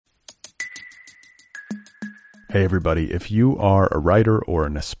Hey everybody, if you are a writer or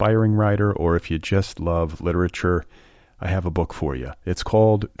an aspiring writer, or if you just love literature, I have a book for you. It's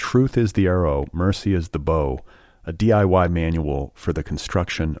called Truth is the Arrow, Mercy is the Bow, a DIY manual for the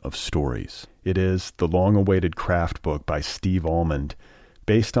construction of stories. It is the long-awaited craft book by Steve Almond,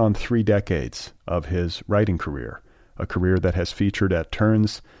 based on 3 decades of his writing career, a career that has featured at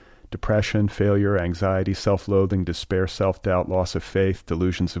turns depression, failure, anxiety, self-loathing, despair, self-doubt, loss of faith,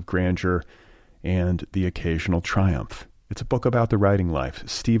 delusions of grandeur, and the occasional triumph. It's a book about the writing life.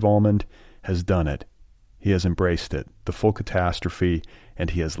 Steve Almond has done it. He has embraced it, the full catastrophe, and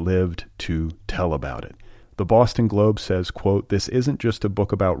he has lived to tell about it. The Boston Globe says, quote, "This isn't just a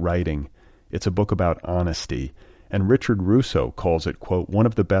book about writing, it's a book about honesty." And Richard Russo calls it, quote, "one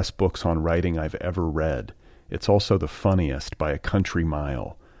of the best books on writing I've ever read. It's also the funniest by a country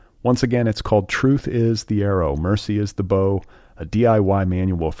mile." Once again, it's called Truth is the Arrow, Mercy is the Bow, a DIY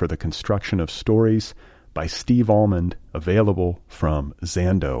manual for the construction of stories by Steve Almond, available from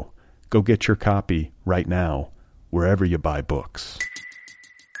Zando. Go get your copy right now, wherever you buy books.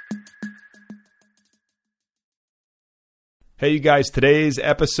 Hey, you guys, today's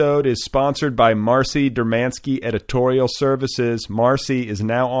episode is sponsored by Marcy Dermansky Editorial Services. Marcy is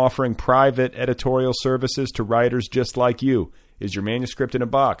now offering private editorial services to writers just like you. Is your manuscript in a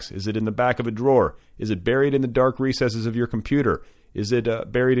box? Is it in the back of a drawer? Is it buried in the dark recesses of your computer? Is it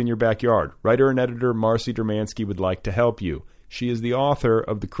buried in your backyard? Writer and editor Marcy Dermansky would like to help you. She is the author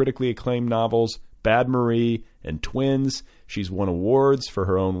of the critically acclaimed novels Bad Marie and Twins. She's won awards for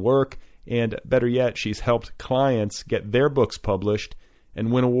her own work, and better yet, she's helped clients get their books published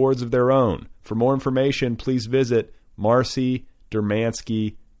and win awards of their own. For more information, please visit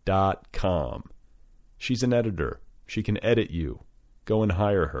marcydermansky.com. She's an editor. She can edit you. Go and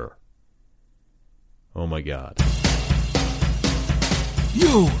hire her. Oh my God.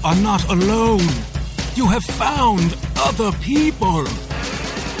 You are not alone. You have found other people.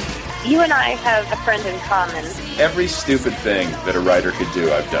 You and I have a friend in common. Every stupid thing that a writer could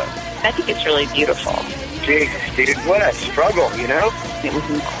do, I've done. I think it's really beautiful. Jesus, dude, what a struggle, you know? It was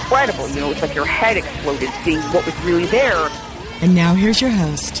incredible. You know, it's like your head exploded seeing what was really there. And now here's your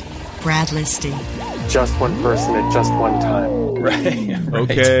host, Brad Listy. Just one person at just one time. Right.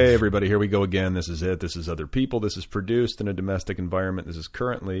 Okay, everybody, here we go again. This is it. This is Other People. This is produced in a domestic environment. This is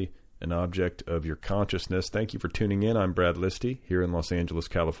currently an object of your consciousness. Thank you for tuning in. I'm Brad Listy here in Los Angeles,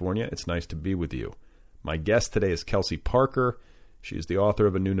 California. It's nice to be with you. My guest today is Kelcey Parker. She is the author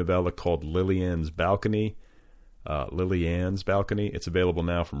of a new novella called Lily-Ann's Balcony. Lily-Ann's Balcony. It's available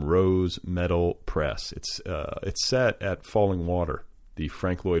now from Rose Metal Press. It's set at Falling Water, the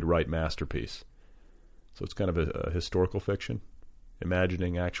Frank Lloyd Wright masterpiece. So it's kind of a historical fiction,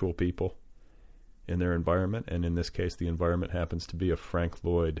 imagining actual people in their environment. And in this case, the environment happens to be a Frank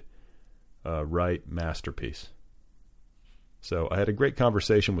Lloyd Wright masterpiece. So I had a great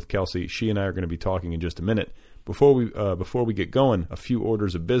conversation with Kelcey. She and I are going to be talking in just a minute. Before we get going, a few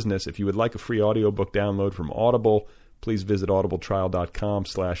orders of business. If you would like a free audiobook download from Audible, please visit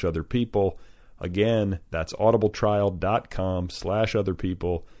audibletrial.com/otherpeople. Again, that's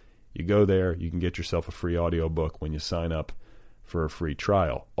audibletrial.com/otherpeople. You go there, you can get yourself a free audiobook when you sign up for a free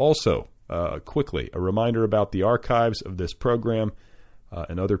trial. Also, quickly, a reminder about the archives of this program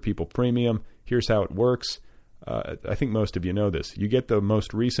and Other People Premium. Here's how it works. I think most of you know this. You get the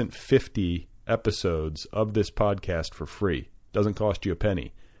most recent 50 episodes of this podcast for free. Doesn't cost you a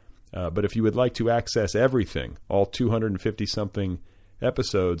penny. But if you would like to access everything, all 250-something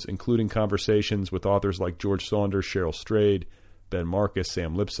episodes, including conversations with authors like George Saunders, Cheryl Strayed, Ben Marcus,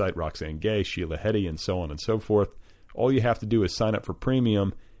 Sam Lipsyte, Roxane Gay, Sheila Heti, and so on and so forth, all you have to do is sign up for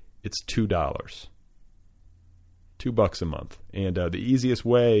premium. It's $2. $2 a month. And the easiest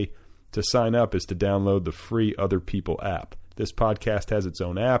way to sign up is to download the free Other People app. This podcast has its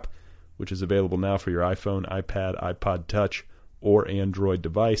own app, which is available now for your iPhone, iPad, iPod Touch, or Android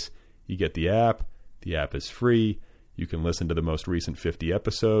device. You get the app. The app is free. You can listen to the most recent 50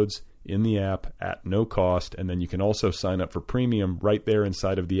 episodes in the app at no cost, and then you can also sign up for premium right there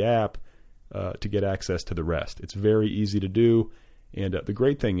inside of the app to get access to the rest. It's very easy to do, and the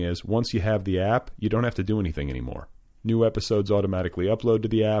great thing is, once you have the app, you don't have to do anything anymore. New episodes automatically upload to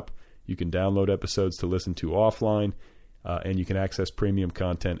the app. You can download episodes to listen to offline, and you can access premium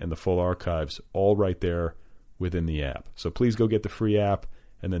content and the full archives all right there within the app. So please go get the free app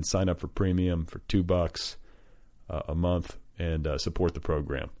and then sign up for premium for $2 a month and support the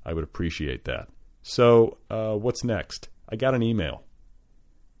program. I would appreciate that. So what's next? I got an email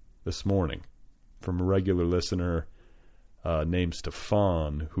this morning from a regular listener named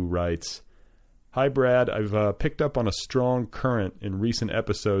Stefan, who writes, "Hi, Brad. I've picked up on a strong current in recent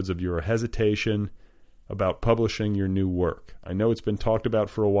episodes of your hesitation about publishing your new work. I know it's been talked about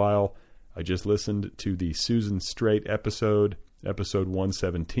for a while. I just listened to the Susan Strait episode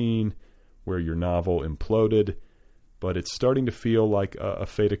 117, where your novel imploded, but it's starting to feel like a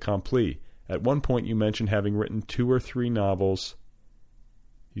fait accompli. At one point you mentioned having written 2 or 3 novels.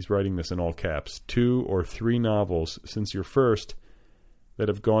 He's writing this in all caps. 2 or 3 novels since your first that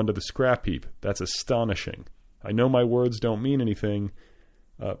have gone to the scrap heap. That's astonishing. I know my words don't mean anything,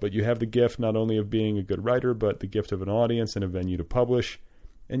 but you have the gift not only of being a good writer, but the gift of an audience and a venue to publish,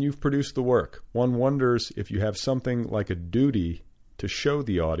 and you've produced the work. One wonders if you have something like a duty to show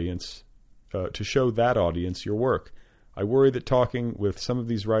the audience, to show that audience your work. I worry that talking with some of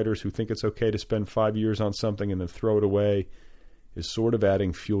these writers who think it's okay to spend 5 years on something and then throw it away is sort of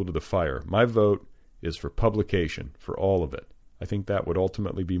adding fuel to the fire. My vote is for publication, for all of it. I think that would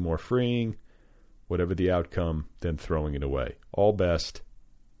ultimately be more freeing, whatever the outcome, than throwing it away. All best,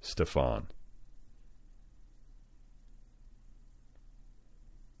 Stefan.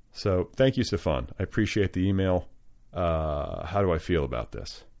 So thank you, Stefan. I appreciate the email. How do I feel about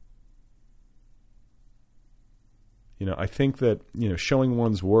this? I think that showing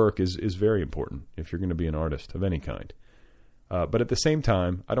one's work is very important if you're going to be an artist of any kind. But at the same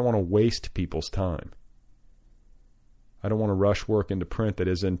time, I don't want to waste people's time. I don't want to rush work into print that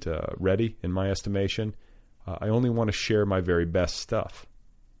isn't ready, in my estimation. I only want to share my very best stuff.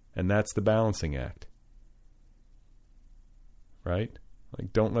 And that's the balancing act. Right?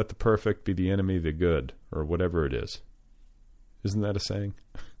 Like, don't let the perfect be the enemy of the good, or whatever it is. Isn't that a saying?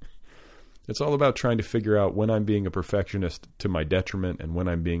 It's all about trying to figure out when I'm being a perfectionist to my detriment and when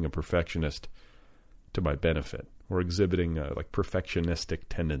I'm being a perfectionist to my benefit, or exhibiting like perfectionistic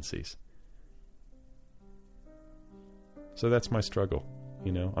tendencies. So that's my struggle.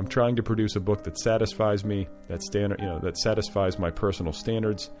 I'm trying to produce a book that satisfies me, that satisfies my personal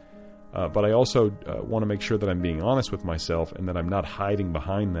standards. But I also want to make sure that I'm being honest with myself and that I'm not hiding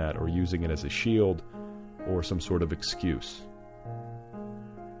behind that or using it as a shield or some sort of excuse.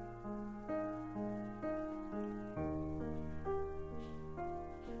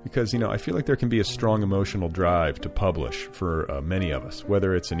 Because, I feel like there can be a strong emotional drive to publish for many of us,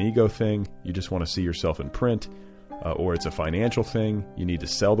 whether it's an ego thing, you just want to see yourself in print, or it's a financial thing, you need to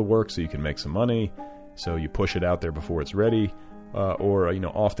sell the work so you can make some money, so you push it out there before it's ready, or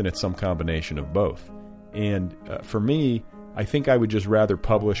often it's some combination of both. And for me, I think I would just rather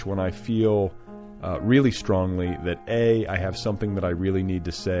publish when I feel really strongly that A, I have something that I really need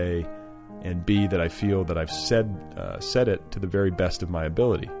to say, and B, that I feel that I've said it to the very best of my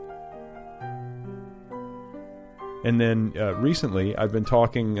ability. And then recently, I've been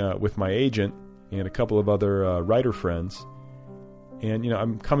talking with my agent and a couple of other writer friends, and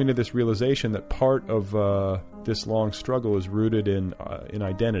I'm coming to this realization that part of this long struggle is rooted in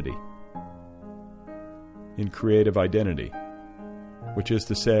identity, in creative identity, which is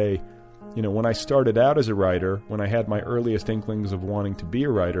to say, when I started out as a writer, when I had my earliest inklings of wanting to be a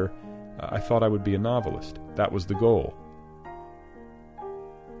writer, I thought I would be a novelist. That was the goal.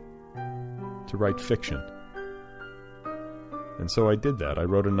 To write fiction. And so I did that. I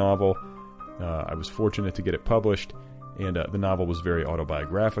wrote a novel. I was fortunate to get it published, and the novel was very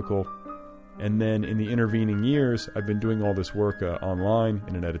autobiographical. And then in the intervening years, I've been doing all this work online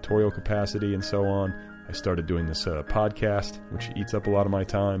in an editorial capacity and so on. I started doing this podcast, which eats up a lot of my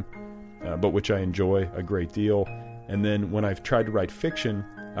time, but which I enjoy a great deal. And then when I've tried to write fiction,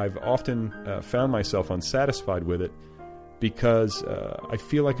 I've often found myself unsatisfied with it because I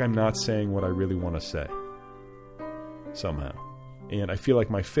feel like I'm not saying what I really want to say somehow. And I feel like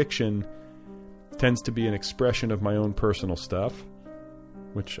my fiction tends to be an expression of my own personal stuff,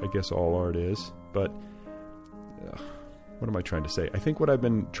 which I guess all art is. But what am I trying to say? I think what I've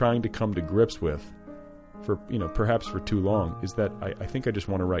been trying to come to grips with for, perhaps for too long is that I think I just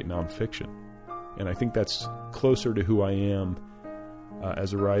want to write nonfiction. And I think that's closer to who I am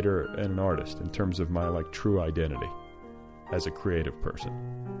as a writer and an artist in terms of my true identity as a creative person.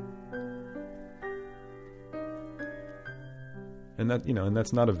 And that and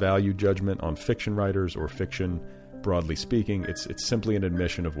that's not a value judgment on fiction writers or fiction broadly speaking. It's simply an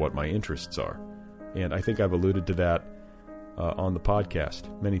admission of what my interests are. And I think I've alluded to that on the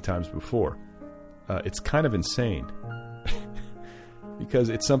podcast many times before. It's kind of insane because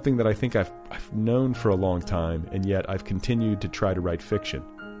it's something that I think I've known for a long time, and yet I've continued to try to write fiction.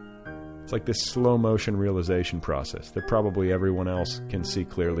 It's like this slow motion realization process that probably everyone else can see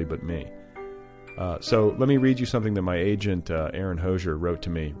clearly but me. So let me read you something that my agent, Aaron Hosier, wrote to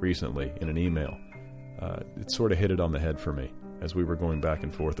me recently in an email. It sort of hit it on the head for me as we were going back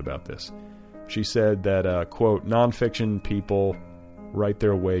and forth about this. She said that, quote, nonfiction people write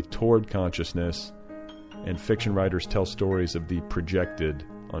their way toward consciousness, and fiction writers tell stories of the projected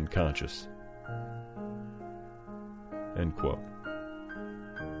unconscious. End quote.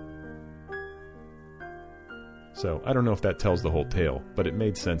 So I don't know if that tells the whole tale, but it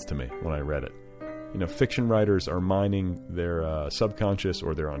made sense to me when I read it. You know, fiction writers are mining their subconscious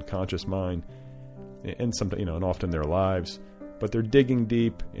or their unconscious mind, and sometimes, you know, and often their lives, but they're digging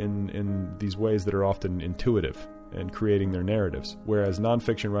deep in these ways that are often intuitive and creating their narratives, whereas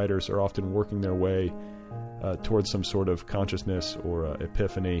nonfiction writers are often working their way towards some sort of consciousness or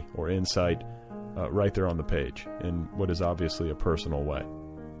epiphany or insight right there on the page in what is obviously a personal way.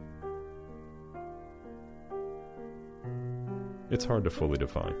 It's hard to fully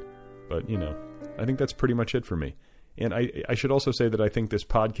define, but, you know, I think that's pretty much it for me. And I should also say that I think this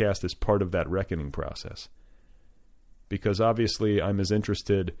podcast is part of that reckoning process, because obviously I'm as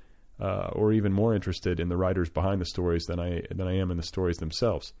interested or even more interested in the writers behind the stories than I am in the stories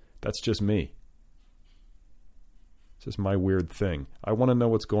themselves. That's just me. It's just my weird thing. I want to know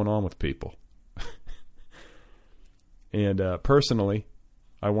what's going on with people. And personally,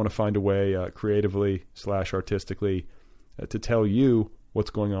 I want to find a way creatively / artistically to tell you what's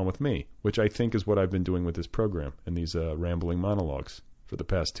going on with me, which I think is what I've been doing with this program and these rambling monologues for the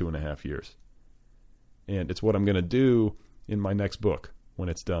past 2.5 years. And it's what I'm going to do in my next book when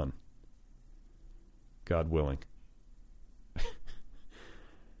it's done. God willing.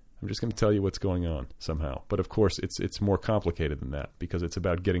 I'm just going to tell you what's going on somehow. But of course, it's more complicated than that, because it's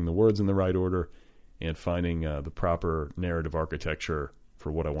about getting the words in the right order and finding the proper narrative architecture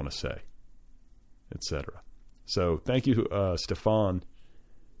for what I want to say, etc. So thank you, Stefan,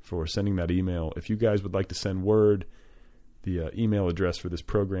 for sending that email. If you guys would like to send word, the email address for this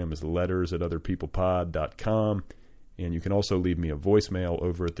program is letters@otherpeoplepod.com. And you can also leave me a voicemail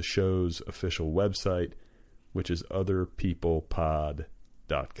over at the show's official website, which is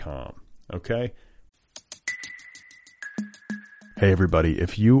otherpeoplepod.com. Okay? Hey, everybody.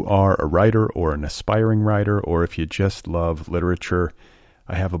 If you are a writer or an aspiring writer, or if you just love literature,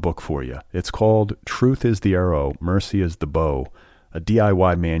 I have a book for you. It's called Truth is the Arrow, Mercy is the Bow, a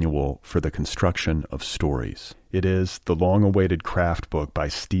DIY manual for the construction of stories. It is the long-awaited craft book by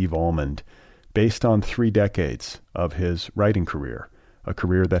Steve Almond, based on 3 decades of his writing career, a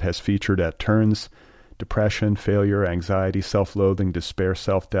career that has featured at turns depression, failure, anxiety, self-loathing, despair,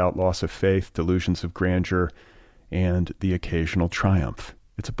 self-doubt, loss of faith, delusions of grandeur, and the occasional triumph.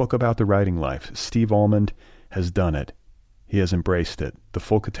 It's a book about the writing life. Steve Almond has done it. He has embraced it, the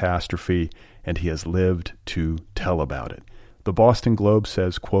full catastrophe, and he has lived to tell about it. The Boston Globe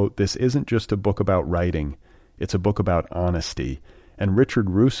says, quote, "This isn't just a book about writing, it's a book about honesty." And Richard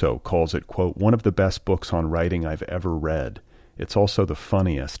Russo calls it, quote, "one of the best books on writing I've ever read. It's also the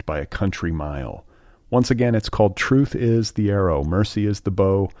funniest by a country mile." Once again, it's called Truth is the Arrow, Mercy is the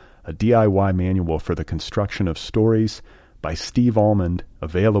Bow, a DIY manual for the construction of stories by Steve Almond,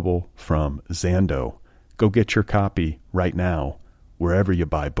 available from Zando. Go get your copy right now, wherever you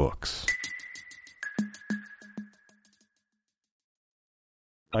buy books.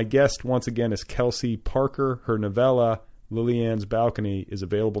 My guest, once again, is Kelcey Parker. Her novella, Lillian's Balcony, is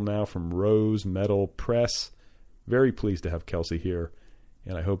available now from Rose Metal Press. Very pleased to have Kelcey here,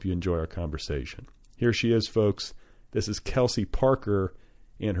 and I hope you enjoy our conversation. Here she is, folks. This is Kelcey Parker,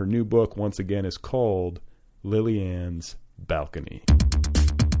 and her new book, once again, is called Lillian's Balcony.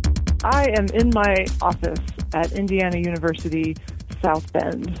 I am in my office at Indiana University, South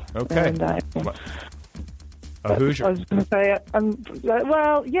Bend. Okay. And Hoosier. I was going to say,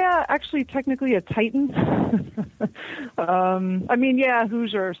 actually, technically a Titan.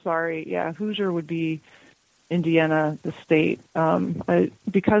 Hoosier, sorry. Yeah, Hoosier would be Indiana, the state.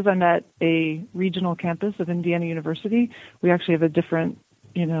 Because I'm at a regional campus of Indiana University, we actually have a different,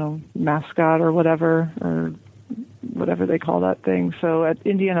 mascot or whatever they call that thing. So at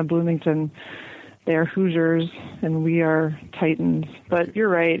Indiana Bloomington, they are Hoosiers, and we are Titans. But you're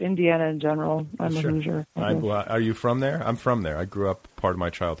right, Indiana in general. I'm a Hoosier. Are you from there? I'm from there. I grew up part of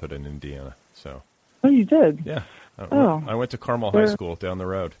my childhood in Indiana. So. Oh, you did? Yeah. I went to Carmel High School down the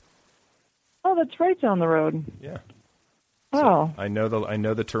road. Oh, that's right down the road. Yeah. Oh. So I know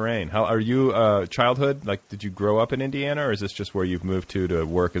the terrain. How are you? Childhood? Like, did you grow up in Indiana, or is this just where you've moved to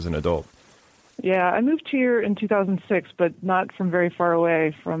work as an adult? Yeah, I moved here in 2006, but not from very far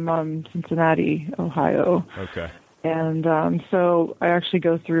away, from Cincinnati, Ohio. Okay. And so I actually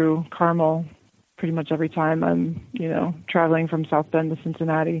go through Carmel pretty much every time I'm, traveling from South Bend to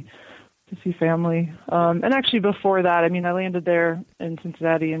Cincinnati to see family. And actually before that, I landed there in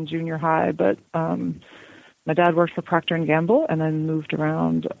Cincinnati in junior high, but my dad worked for Procter & Gamble, and then moved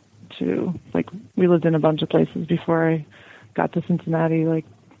around to, we lived in a bunch of places before I got to Cincinnati,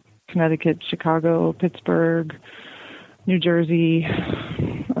 Connecticut, Chicago, Pittsburgh, New Jersey.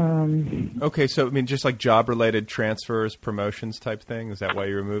 Okay, so I mean, just like job-related transfers, promotions type thing. Is that why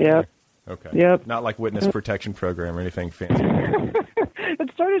you were moving? Yep. Okay. Yep. Not like witness protection program or anything fancy. It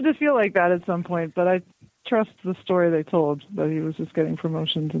started to feel like that at some point, but I trust the story they told, that he was just getting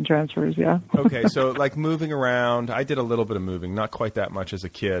promotions and transfers, yeah. Okay, so like moving around, I did a little bit of moving, not quite that much as a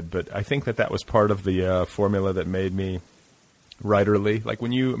kid, but I think that was part of the formula that made me writerly. Like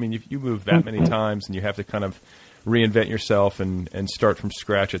when if you move that many times and you have to kind of reinvent yourself and start from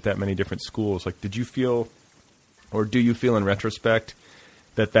scratch at that many different schools, like did you feel, or do you feel in retrospect,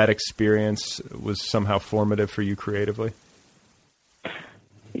 that experience was somehow formative for you creatively?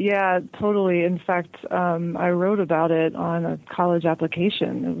 Yeah, totally. In fact, I wrote about it on a college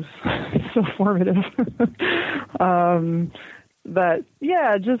application. It was so formative. But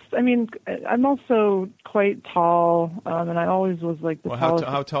yeah, I'm also quite tall, and I always was like the tallest.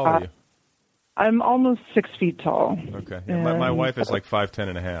 How tall are you? I'm almost 6 feet tall. Okay. Yeah, my wife is like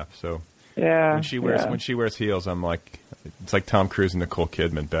 5'10.5", so yeah. When she wears heels, I'm like, it's like Tom Cruise and Nicole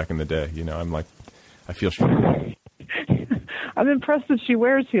Kidman back in the day. You know, I'm like, I feel short. I'm impressed that she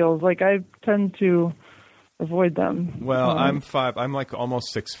wears heels. Like I tend to avoid them. Well, I'm like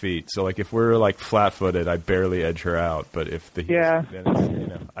almost 6 feet. So like if we're like flat-footed, I barely edge her out. But if the heels, then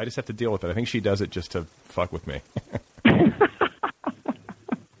it's, I just have to deal with it. I think she does it just to fuck with me.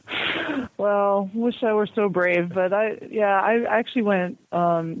 Well, wish I were so brave, but I actually went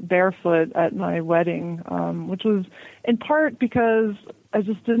barefoot at my wedding, which was in part because I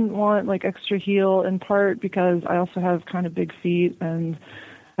just didn't want like extra heel, in part because I also have kind of big feet and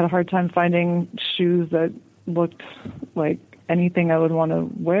had a hard time finding shoes that looked like anything I would want to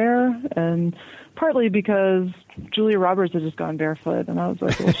wear, and partly because Julia Roberts had just gone barefoot, and I was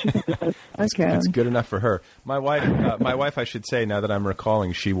like, well, she can do it. I can. It's good enough for her. My wife, I should say, now that I'm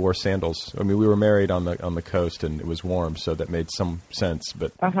recalling, she wore sandals. I mean, we were married on the coast, and it was warm, so that made some sense.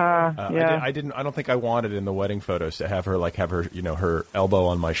 But yeah. I don't think I wanted in the wedding photos to have her her elbow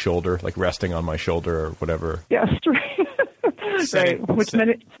on my shoulder, like resting on my shoulder or whatever. Yes, right.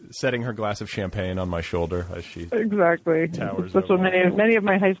 Setting her glass of champagne on my shoulder as she towers. That's what many of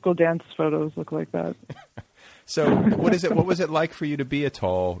my high school dance photos look like that. So what was it like for you to be a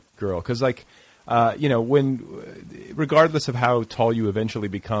tall girl? Because regardless of how tall you eventually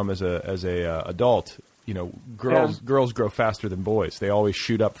become as a adult, girls grow faster than boys. They always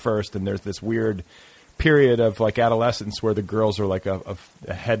shoot up first, and there's this weird period of like adolescence where the girls are like a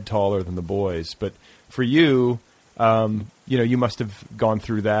head taller than the boys. But for you, you must have gone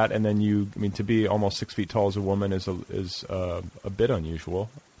through that, and then to be almost 6 feet tall as a woman is a bit unusual.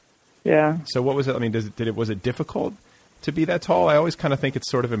 Yeah. So what was it? I mean, was it difficult to be that tall? I always kind of think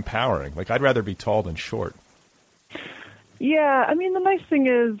it's sort of empowering. Like I'd rather be tall than short. Yeah. I mean, the nice thing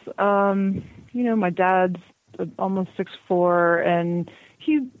is, my dad's almost 6'4", and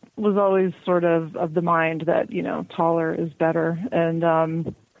he was always sort of the mind that, taller is better.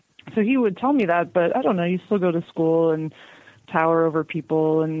 And, so he would tell me that, but I don't know, you still go to school and tower over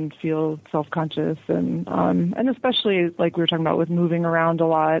people and feel self-conscious. And especially like we were talking about with moving around a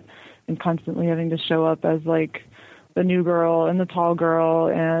lot and constantly having to show up as like the new girl and the tall girl.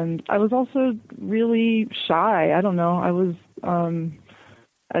 And I was also really shy. I don't know. I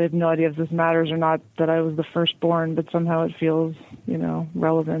have no idea if this matters or not that I was the firstborn, but somehow it feels,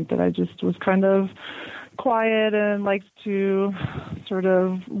 relevant that I just was kind of quiet and liked to sort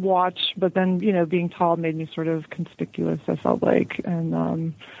of watch, but then, being tall made me sort of conspicuous, I felt like. And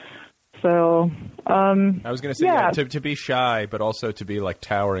I was going to say, to be shy, but also to be like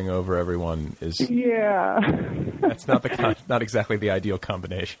towering over everyone is, that's not exactly the ideal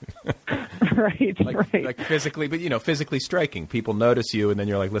combination. Right. Like physically, but physically striking. People notice you, and then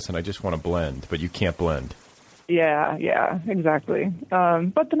you're like, listen, I just want to blend, but you can't blend. Yeah, exactly.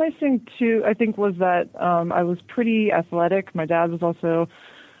 But the nice thing too, I think, was that I was pretty athletic. My dad was also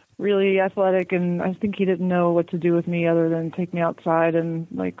really athletic, and I think he didn't know what to do with me other than take me outside and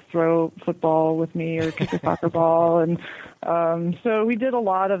like throw football with me or kick a soccer ball. And so we did a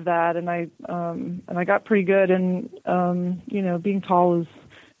lot of that, and I got pretty good. And being tall is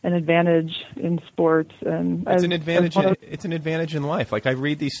an advantage in sports, and it's an advantage. It's an advantage in life. Like I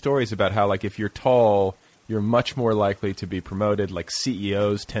read these stories about how like if you're tall, you're much more likely to be promoted. Like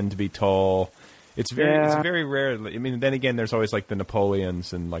CEOs tend to be tall. It's very rare. I mean, then again, there's always like the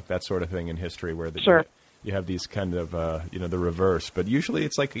Napoleons and like that sort of thing in history where you have these kind of, the reverse. But usually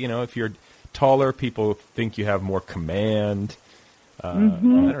it's like, if you're taller, people think you have more command. I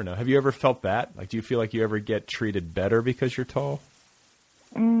don't know. Have you ever felt that? Like, do you feel like you ever get treated better because you're tall?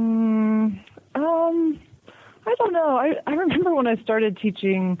 I don't know. I remember when I started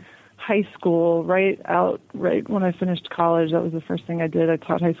teaching high school, right when I finished college. That was the first thing I did. I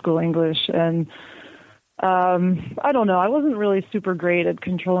taught high school English, and I don't know. I wasn't really super great at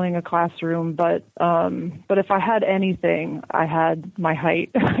controlling a classroom, but if I had anything, I had my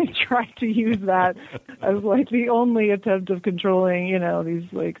height. I tried to use that as like the only attempt of controlling,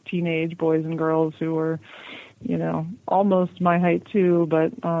 these like teenage boys and girls who were, almost my height too.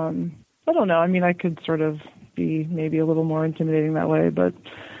 But I don't know. I mean, I could sort of be maybe a little more intimidating that way, but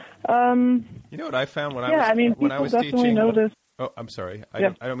you know what I found when I was teaching. Notice. Oh, I'm sorry. I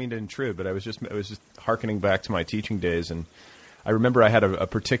Yeah. don't mean to intrude, but I was just hearkening back to my teaching days, and I remember I had a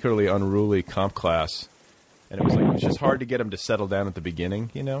particularly unruly comp class, and it was just hard to get them to settle down at the beginning,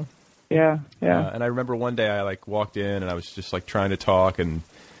 Yeah. And I remember one day I walked in and I was just trying to talk, and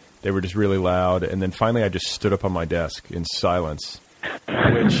they were just really loud, and then finally I just stood up on my desk in silence,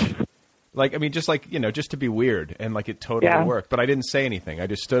 which. Just to be weird, and it totally worked. But I didn't say anything. I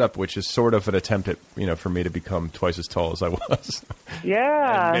just stood up, which is sort of an attempt at, for me to become twice as tall as I was.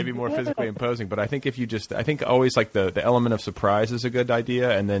 Yeah. And maybe more physically imposing. But I think I think always the element of surprise is a good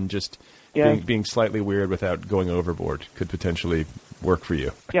idea, and then just being slightly weird without going overboard could potentially work for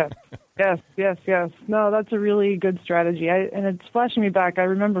you. Yes. No, that's a really good strategy. And it's flashing me back. I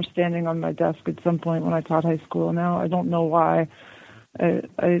remember standing on my desk at some point when I taught high school. Now I don't know why.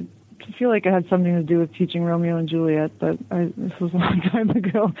 I feel like it had something to do with teaching Romeo and Juliet, but this was a long time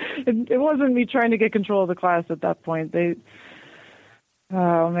ago. It wasn't me trying to get control of the class at that point.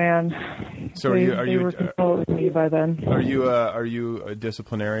 Oh man. So they were controlling me by then. Are you a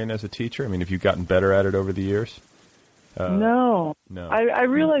disciplinarian as a teacher? I mean, have you gotten better at it over the years? No. I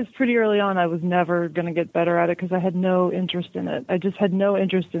realized pretty early on I was never going to get better at it because I had no interest in it. I just had no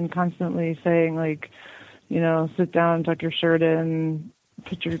interest in constantly saying sit down, tuck your shirt in,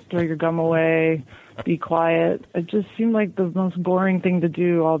 throw your gum away, be quiet. It just seemed like the most boring thing to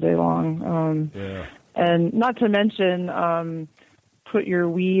do all day long. And not to mention put your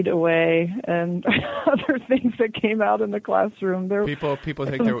weed away and other things that came out in the classroom.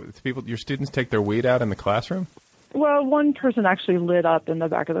 Your students take their weed out in the classroom? Well, one person actually lit up in the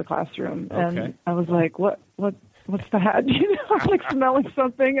back of the classroom, and I was like, what's that? I'm like smelling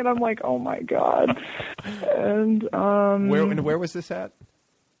something, and I'm like, oh my God. And where was this at?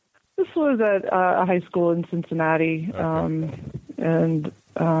 This was at a high school in Cincinnati, it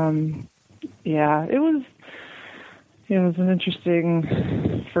was an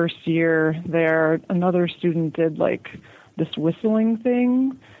interesting first year there. Another student did this whistling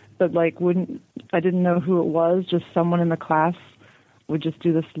thing, but I didn't know who it was. Just someone in the class would just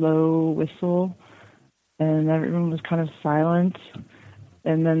do this low whistle, and everyone was kind of silent.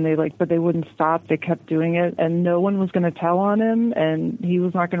 And then but they wouldn't stop. They kept doing it, and no one was going to tell on him, and he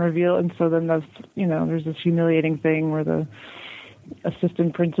was not going to reveal it. And so then there's this humiliating thing where the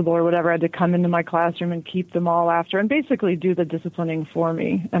assistant principal or whatever had to come into my classroom and keep them all after and basically do the disciplining for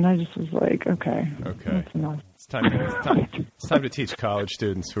me. And I just was like, okay. That's enough. It's time to teach college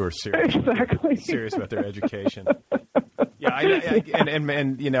students who are serious about their education. Yeah,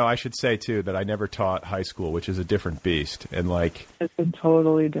 I should say too that I never taught high school, which is a different beast, and it's a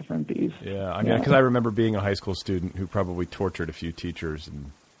totally different beast. Yeah, I mean, because I remember being a high school student who probably tortured a few teachers,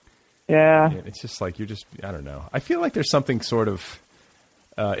 and it's just I don't know. I feel like there's something sort of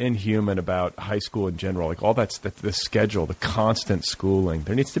inhuman about high school in general, all that's the schedule, the constant schooling.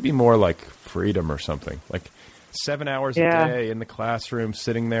 There needs to be more freedom or something, 7 hours a day in the classroom,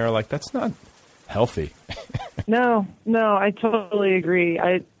 sitting there. That's not healthy. No, I totally agree.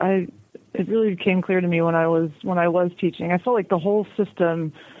 It really became clear to me when I was teaching. I felt like the whole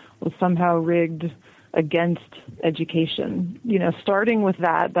system was somehow rigged against education. Starting with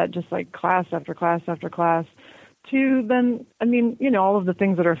that just class after class after class, to then, all of the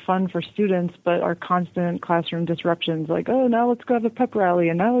things that are fun for students, but are constant classroom disruptions. Now let's go have a pep rally,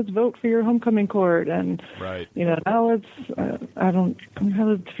 and now let's vote for your homecoming court, and now let's have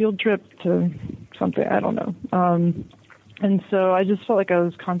a field trip to something. I don't know. And so I just felt like I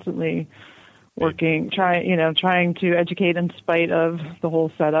was constantly working, trying to educate in spite of the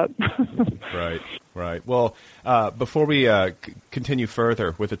whole setup. Right. Well, before we continue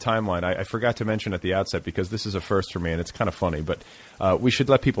further with the timeline, I forgot to mention at the outset, because this is a first for me and it's kind of funny, but we should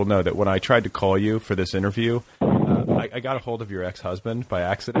let people know that when I tried to call you for this interview, I got a hold of your ex-husband by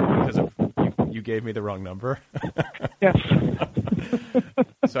accident because you gave me the wrong number. Yes.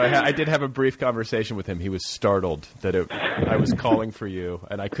 So I did have a brief conversation with him. He was startled that I was calling for you,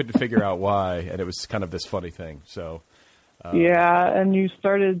 and I couldn't figure out why, and it was kind of this funny thing. So. And you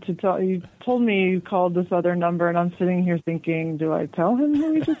told me you called this other number, and I'm sitting here thinking, do I tell him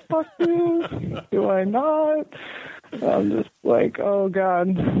who we just talked to? Do I not? I'm just like, oh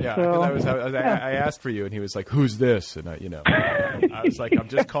God. Yeah, So, I asked for you, and he was like, "Who's this?" And I was like, "I'm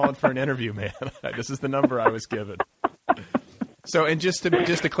just calling for an interview, man. This is the number I was given." So, and just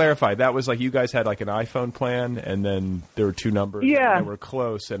to clarify, that was like you guys had like an iPhone plan, and then there were two numbers. Yeah. And they were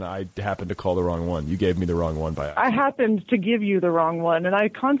close, and I happened to call the wrong one. You gave me the wrong one by accident. I happened to give you the wrong one, and I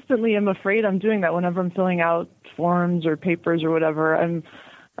constantly am afraid I'm doing that whenever I'm filling out forms or papers or whatever.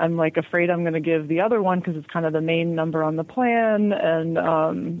 I'm like afraid I'm going to give the other one because it's kind of the main number on the plan, and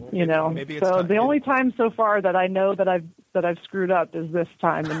maybe it's so the only time so far that I know that I've screwed up is this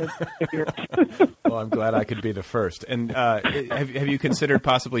time, and it's Well, I'm glad I could be the first. And have you considered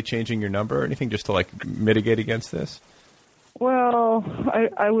possibly changing your number or anything just to like mitigate against this? Well,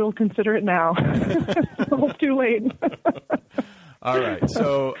 I will consider it now. It's almost too late. All right.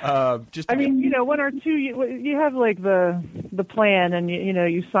 So I mean, 1 or 2, you have like the plan, and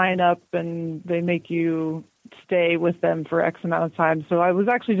you sign up, and they make you stay with them for X amount of time. So I was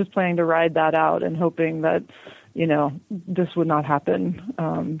actually just planning to ride that out and hoping that this would not happen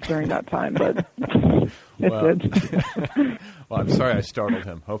during that time, but it did. Well, I'm sorry I startled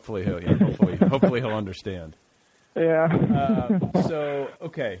him. Hopefully he'll understand. Yeah.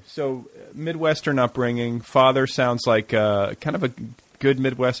 So Midwestern upbringing. Father sounds like kind of a good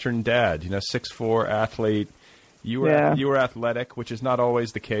Midwestern dad. 6'4" athlete. You were athletic, which is not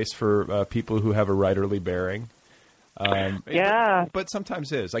always the case for people who have a writerly bearing. But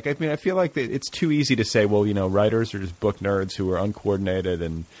sometimes is. Like, I mean, I feel like it's too easy to say, well, writers are just book nerds who are uncoordinated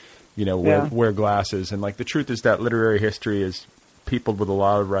and, wear glasses. And, like, the truth is that literary history is peopled with a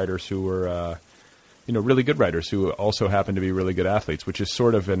lot of writers who were, really good writers who also happen to be really good athletes, which is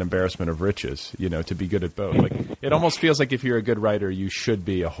sort of an embarrassment of riches, to be good at both. Like, it almost feels like if you're a good writer, you should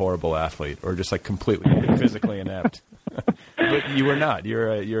be a horrible athlete or just, like, completely physically inept. But you are not.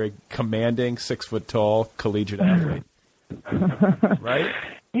 You're a commanding 6 foot tall collegiate athlete, right?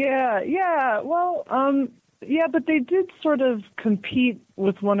 Yeah. Well, but they did sort of compete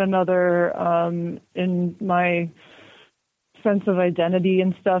with one another in my sense of identity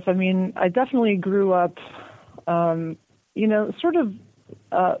and stuff. I mean, I definitely grew up, sort of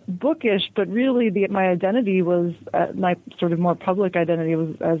bookish, but really my identity was my sort of more public identity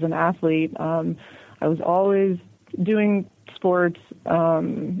was as an athlete. I was always doing sports,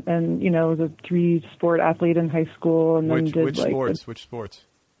 and was a 3-sport athlete in high school, and then Which sports?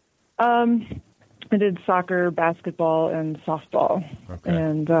 I did soccer, basketball, and softball. Okay.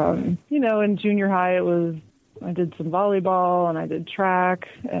 And in junior high, I did some volleyball and I did track.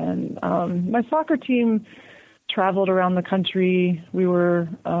 And my soccer team traveled around the country. We were,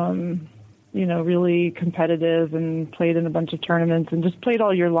 really competitive and played in a bunch of tournaments and just played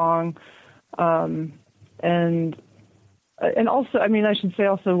all year long. And also, I mean, I should say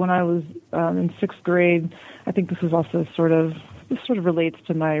also when I was in 6th grade, I think this also sort of relates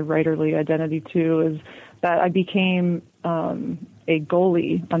to my writerly identity too, is that I became a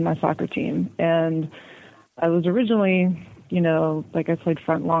goalie on my soccer team. And I was originally, like I played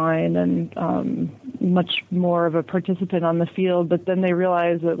front line and much more of a participant on the field, but then they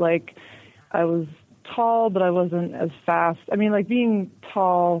realized that like I was tall, but I wasn't as fast. I mean, like being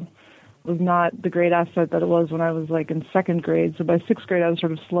tall was not the great asset that it was when I was like in 2nd grade. So by 6th grade, I was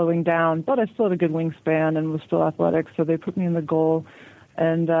sort of slowing down, but I still had a good wingspan and was still athletic. So they put me in the goal.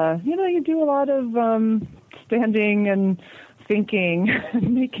 And, you do a lot of standing and thinking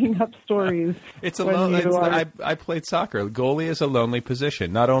and making up stories. I played soccer. Goalie is a lonely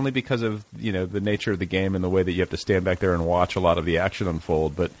position, not only because of, the nature of the game and the way that you have to stand back there and watch a lot of the action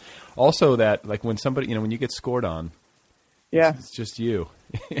unfold, but also that, like, when somebody, when you get scored on, it's just you.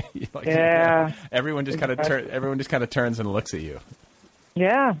 Everyone just kind of turns and looks at you.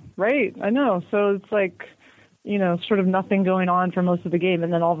 Yeah, right. I know. So it's like, sort of nothing going on for most of the game,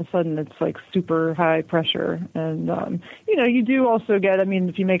 and then all of a sudden it's like super high pressure. And you do also get, I mean,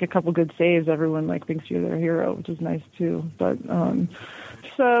 if you make a couple good saves, everyone like thinks you're their hero, which is nice too. But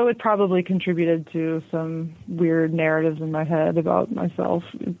so it probably contributed to some weird narratives in my head about myself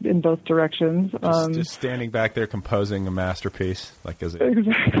in both directions. Just standing back there composing a masterpiece, like as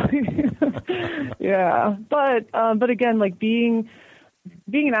exactly. Yeah, but again, like being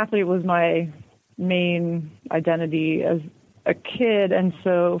an athlete was my main identity as a kid, and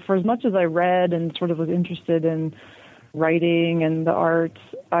so for as much as I read and sort of was interested in writing and the arts,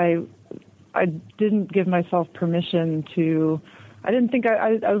 I didn't give myself permission to. I didn't think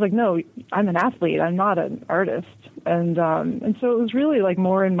I was like, no, I'm an athlete. I'm not an artist. And so it was really like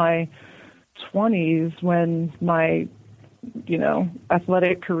more in my 20s when my,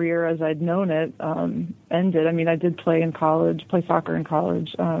 athletic career as I'd known it ended. I mean, I did play soccer in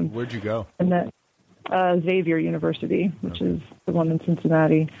college. Where'd you go? And then Xavier University, which is the one in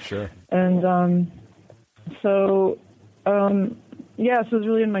Cincinnati. Sure. And so it was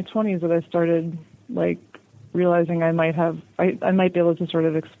really in my 20s that I started like realizing I might be able to sort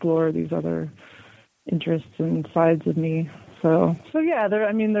of explore these other interests and sides of me. So yeah,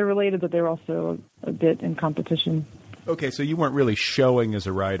 they're related, but they're also a bit in competition. Okay, so you weren't really showing as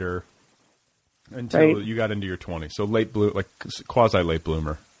a writer until you got into your 20s. So quasi late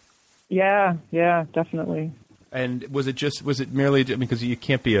bloomer. Yeah, definitely. And was it merely because you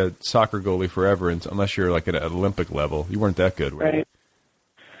can't be a soccer goalie forever unless you're like at an Olympic level? You weren't that good, right?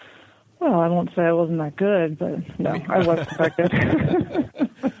 Well, I won't say I wasn't that good, but no, I wasn't that good.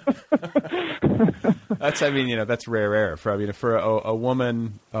 That's rare air for a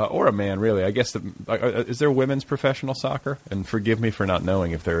woman or a man, really. I guess is there women's professional soccer? And forgive me for not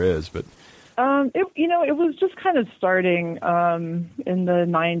knowing if there is, but it was just kind of starting in the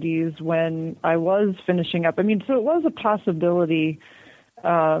 90s when I was finishing up. So it was a possibility.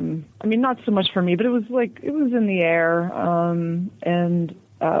 Not so much for me, but it was in the air. And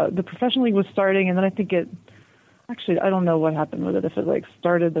the professional league was starting, and then I think I don't know what happened with it. If it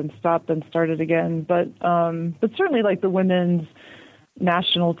started, then stopped, then started again. But certainly the women's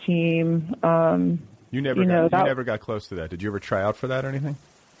national team. You never got close to that. Did you ever try out for that or anything?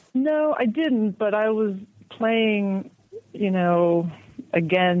 No, I didn't. But I was playing,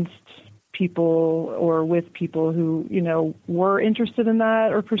 against people or with people who were interested in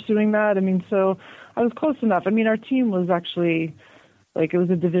that or pursuing that. So I was close enough. Our team was actually. It was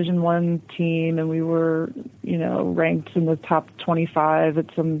a Division I team, and we were, ranked in the top 25 at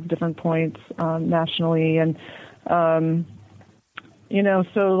some different points nationally. And, so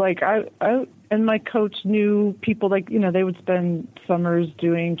I and my coach knew people they would spend summers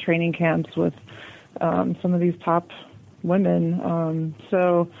doing training camps with some of these top women.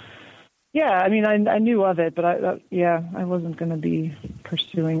 So, yeah, I knew of it, but I wasn't going to be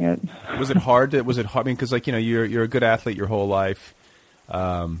pursuing it. Was it hard? Because you're a good athlete your whole life.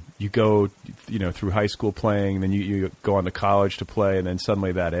 You go, through high school playing, then you go on to college to play, and then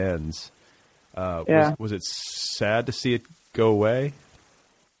suddenly that ends. Was it sad to see it go away?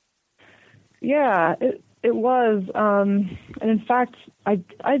 Yeah, it was. And in fact, I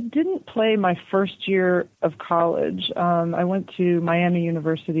didn't play my first year of college. I went to Miami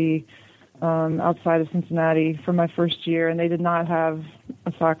University outside of Cincinnati for my first year, and they did not have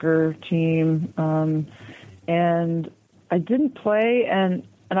a soccer team. And I didn't play, and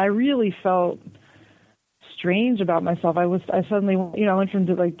I really felt strange about myself. I suddenly, went from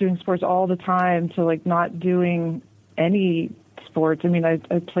doing sports all the time to not doing any sports. I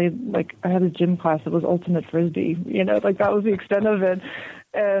played I had a gym class that was ultimate frisbee. That was the extent of it.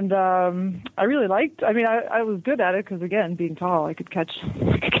 And I really liked. I was good at it because, again, being tall, I could catch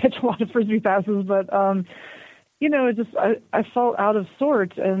a lot of frisbee passes, but. I felt out of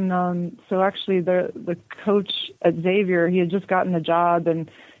sorts, and so actually the coach at Xavier, he had just gotten a job, and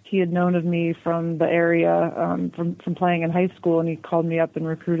he had known of me from the area, from playing in high school, and he called me up and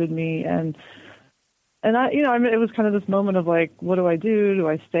recruited me, and I, it was kind of this moment of what do I do? Do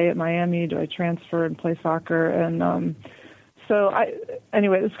I stay at Miami? Do I transfer and play soccer? And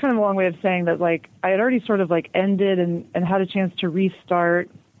anyway, it's kind of a long way of saying that I had already sort of ended and had a chance to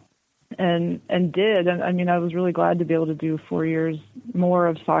restart. And did. And I was really glad to be able to do 4 years more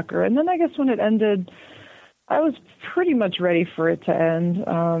of soccer. And then I guess when it ended, I was pretty much ready for it to end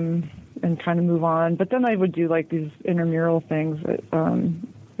and kind of move on. But then I would do these intramural things,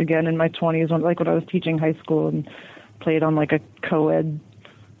 again, in my 20s, when I was teaching high school and played on a co-ed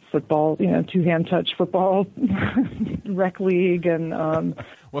football, two-hand touch football rec league and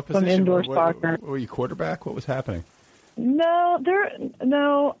what position? Some indoor soccer. Were you quarterback? What was happening? No,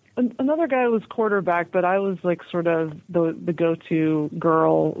 another guy was quarterback, but I was sort of the go-to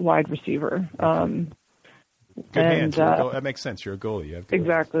girl wide receiver. Good hands. That makes sense. You're a goalie. You have good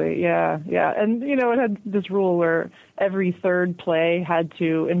exactly. hands. Yeah. And it had this rule where every third play had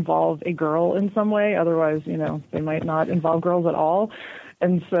to involve a girl in some way. Otherwise, they might not involve girls at all.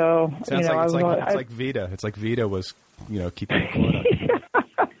 And so, it's like Vita. It's like Vita was, keeping the quota.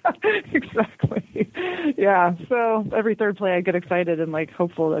 Exactly. Yeah. So every third play, I get excited and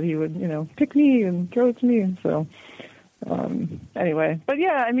hopeful that he would, pick me and throw it to me. So anyway, but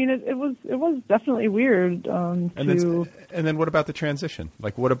yeah, it was definitely weird. And then what about the transition?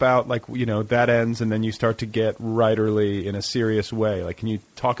 What about that ends and then you start to get writerly in a serious way? Can you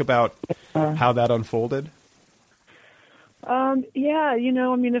talk about how that unfolded? Yeah.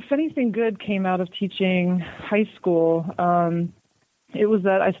 If anything good came out of teaching high school, it was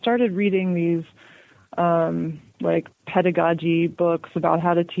that I started reading these like pedagogy books about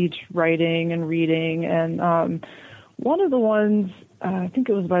how to teach writing and reading. And one of the ones, I think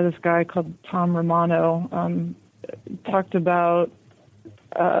it was by this guy called Tom Romano, talked about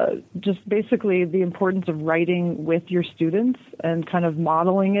just basically the importance of writing with your students and kind of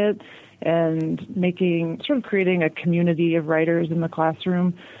modeling it and creating a community of writers in the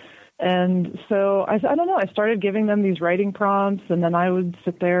classroom. And so I don't know, I started giving them these writing prompts, and then I would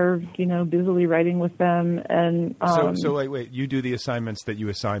sit there, busily writing with them. And so wait, you do the assignments that you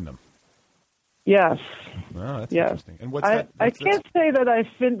assign them? Yes. Oh, that's yes. interesting. And what's that? I can't say that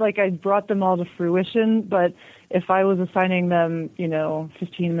I brought them all to fruition, but if I was assigning them,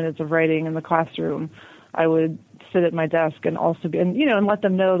 15 minutes of writing in the classroom, I would sit at my desk and also and let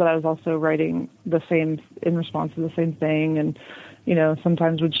them know that I was also writing the same in response to the same thing, and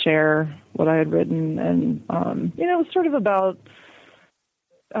sometimes would share what I had written, and it was sort of about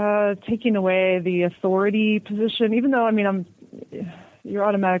taking away the authority position, even though you're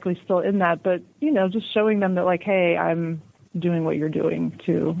automatically still in that, but just showing them that, like, hey, I'm doing what you're doing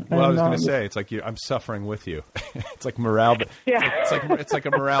too. Well, I was going to say, it's like I'm suffering with you. It's like morale. Yeah. It's like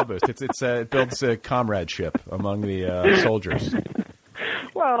a morale boost. It builds a comradeship among the soldiers.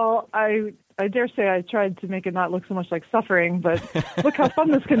 Well, I dare say I tried to make it not look so much like suffering, but look how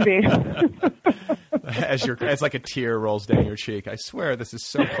fun this can be. as like a tear rolls down your cheek. I swear, this is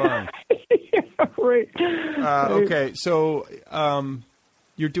so fun. Yeah, right. Okay, so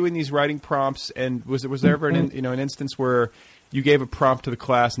you're doing these writing prompts, and was there ever an instance where you gave a prompt to the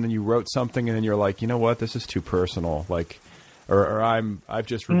class and then you wrote something and then you're like, you know what, this is too personal, like, or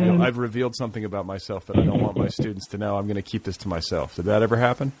I've revealed something about myself that I don't want my students to know. I'm going to keep this to myself. Did that ever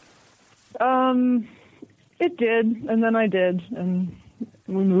happen? It did, and then I did, and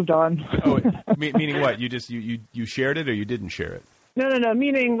we moved on. Oh, meaning what? You shared it, or you didn't share it? No.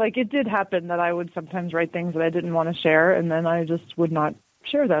 Meaning, like, it did happen that I would sometimes write things that I didn't want to share, and then I just would not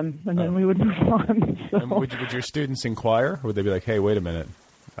share them, and then we would move on. So. And would your students inquire? Or would they be like, hey, wait a minute,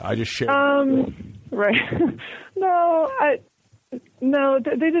 I just shared Right. No,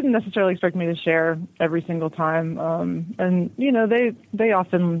 they didn't necessarily expect me to share every single time. And, they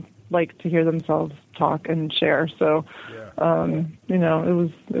often like to hear themselves talk and share. So, it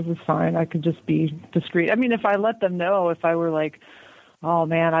was fine. I could just be discreet. If I let them know, if I were like, oh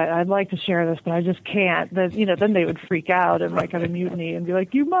man, I'd like to share this, but I just can't, then they would freak out and like have a mutiny and be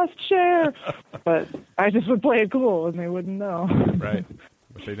like, you must share. But I just would play it cool and they wouldn't know. Right.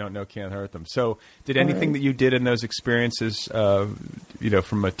 What they don't know can't hurt them. So did anything that you did in those experiences,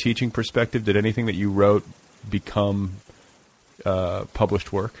 from a teaching perspective, did anything that you wrote become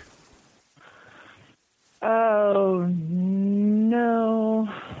published work? Oh, no.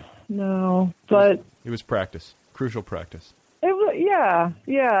 But it was practice, crucial practice. It was, yeah.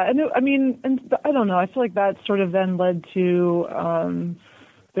 And I don't know. I feel like that sort of then led to,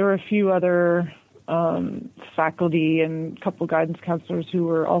 there were a few other faculty and a couple guidance counselors who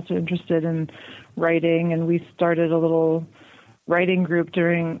were also interested in writing, and we started a little writing group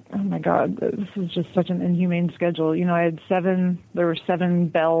during, oh my God, this was just such an inhumane schedule. There were 7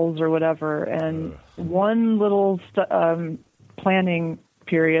 bells or whatever, and one little planning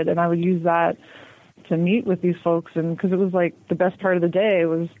period, and I would use that to meet with these folks, and because it was like the best part of the day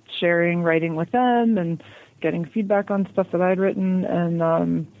was sharing writing with them and getting feedback on stuff that I'd written, and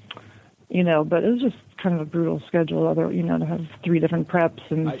but it was just kind of a brutal schedule. To have 3 different preps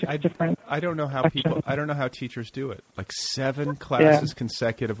and 6 different. I don't know how teachers do it. Like 7 classes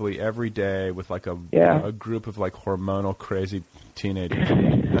consecutively every day with like a group of like hormonal crazy teenagers.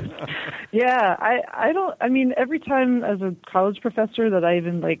 Yeah, every time as a college professor that I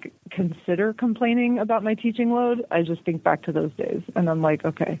even like consider complaining about my teaching load, I just think back to those days, and I'm like,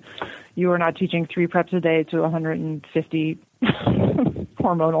 okay, you are not teaching 3 preps a day to 150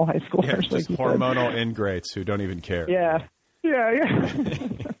 hormonal high schoolers. Yeah, just like hormonal ingrates who don't even care. Yeah.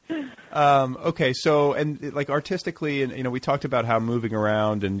 Okay, so, and like artistically, and we talked about how moving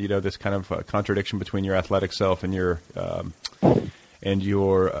around and this kind of contradiction between your athletic self and your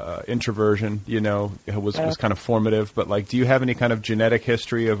introversion, was kind of formative. But like, do you have any kind of genetic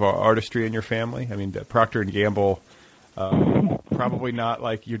history of artistry in your family? Procter and Gamble, probably not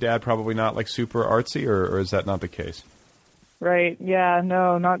like your dad, probably not like super artsy, or is that not the case? Right. Yeah.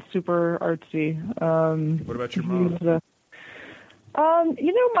 No, not super artsy. What about your mom?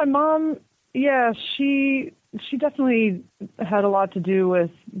 My mom, she definitely had a lot to do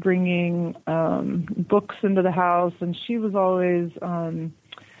with bringing books into the house, and she was always, in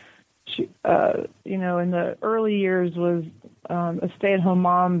the early years was a stay-at-home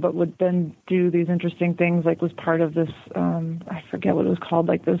mom, but would then do these interesting things, like was part of this, I forget what it was called,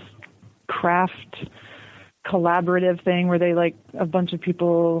 like this craft collaborative thing where they like a bunch of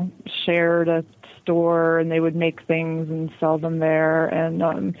people shared a store and they would make things and sell them there.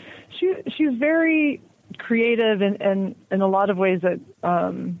 And she's very creative and in a lot of ways that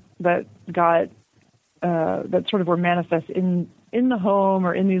sort of were manifest in the home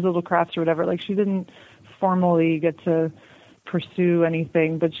or in these little crafts or whatever. Like she didn't formally get to pursue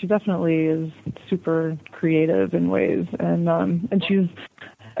anything, but she definitely is super creative in ways. And she's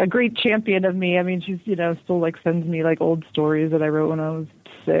a great champion of me. I mean, she's, still like sends me like old stories that I wrote when I was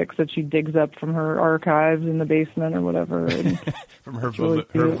 6 that she digs up from her archives in the basement or whatever. And from her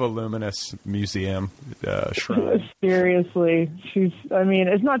voluminous museum shrine. Seriously.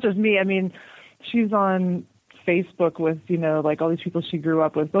 It's not just me. I mean, she's on Facebook with, like all these people she grew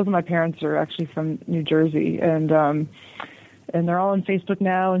up with. Both of my parents are actually from New Jersey, and they're all on Facebook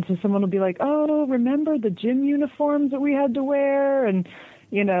now. And so someone will be like, "Oh, remember the gym uniforms that we had to wear?" And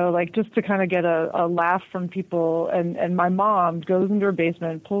like just to kind of get a laugh from people. And my mom goes into her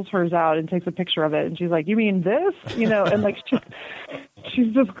basement, pulls hers out, and takes a picture of it. And she's like, "You mean this?" And like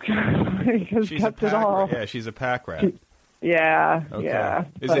she's just has kept it all. Yeah, she's a pack rat. Yeah, okay. yeah.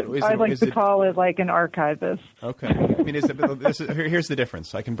 I like to call it like an archivist. Okay. I mean, here's the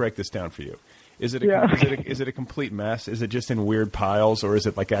difference. I can break this down for you. Is it a complete mess? Is it just in weird piles, or is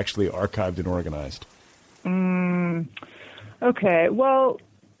it like actually archived and organized? Okay. Well,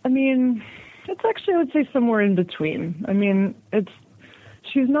 I mean, it's actually, I would say, somewhere in between. I mean,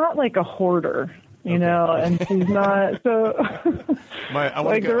 she's not like a hoarder. And she's not so. I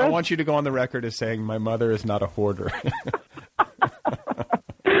want you to go on the record as saying my mother is not a hoarder.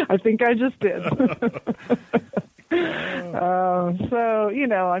 I think I just did. So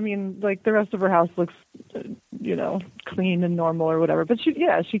I mean, like the rest of her house looks, clean and normal or whatever. But she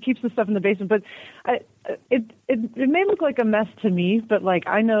keeps the stuff in the basement. But it may look like a mess to me, but like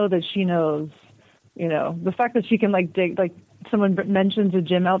I know that she knows. The fact that she can like dig like. Someone mentions a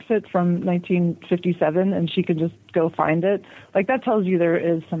gym outfit from 1957 and she could just go find it. Like that tells you there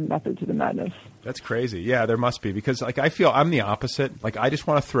is some method to the madness. That's crazy. Yeah, there must be, because like I feel I'm the opposite. Like I just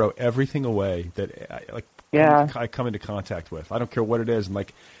want to throw everything away that I come into contact with. I don't care what it is. And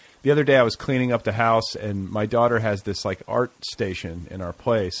like the other day I was cleaning up the house and my daughter has this like art station in our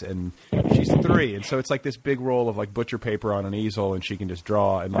place and she's 3. And so it's like this big roll of like butcher paper on an easel and she can just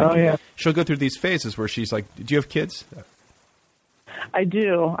draw. And like, she'll go through these phases where she's like, do you have kids? I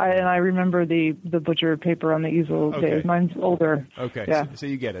do. I remember the butcher paper on the easel days. Mine's older. Okay. Yeah. So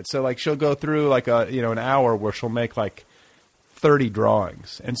you get it. So like she'll go through like an hour where she'll make like 30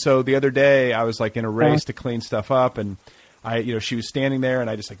 drawings. And so the other day I was like in a race to clean stuff up and she was standing there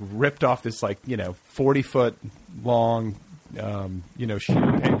and I just like ripped off this like, 40-foot long, sheet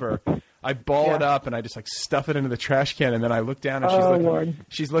of paper. I ball it up and I just like stuff it into the trash can. And then I look down and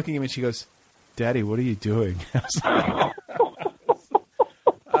she's looking at me and she goes, "Daddy, what are you doing?"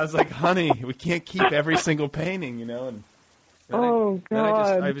 I was like, "Honey, we can't keep every single painting, And God!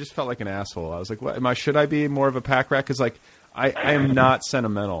 I just felt like an asshole. I was like, "What? Should I be more of a pack rat?" Because like, I am not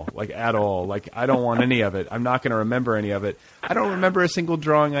sentimental, like at all. Like I don't want any of it. I'm not going to remember any of it. I don't remember a single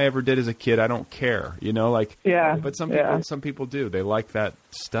drawing I ever did as a kid. I don't care, Like yeah. But some people do. They like that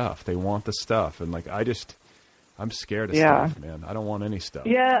stuff. They want the stuff, and like I'm scared of stuff, man. I don't want any stuff.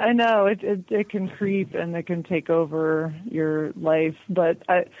 Yeah, I know. It can creep and it can take over your life. But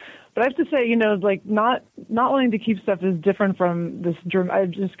I have to say, like not wanting to keep stuff is different from this. I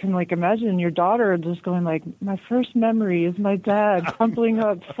just can like imagine your daughter just going like, "My first memory is my dad crumpling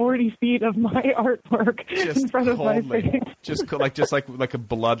up 40 feet of my artwork in front of my face." Just like a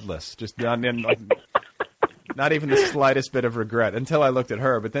bloodless, just not even the slightest bit of regret until I looked at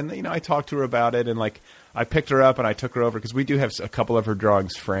her. But then, I talked to her about it and like I picked her up and I took her over because we do have a couple of her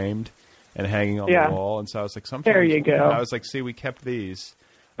drawings framed and hanging on the wall. And so I was like, sometimes there you go. I was like, "See, we kept these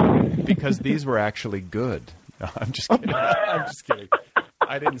because these were actually good." No, I'm just kidding. I'm just kidding.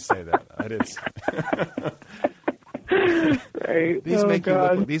 I didn't say that. I didn't. Right.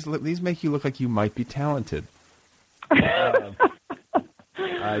 These make you look like you might be talented.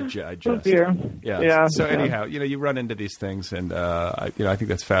 I just, yeah. So anyhow, you run into these things, and I think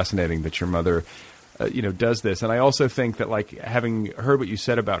that's fascinating that your mother, does this, and I also think that like having heard what you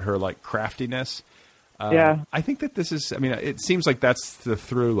said about her like craftiness, I think that this is. I mean, it seems like that's the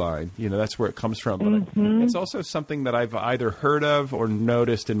through line. That's where it comes from. But it's also something that I've either heard of or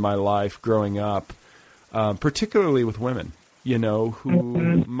noticed in my life growing up, particularly with women,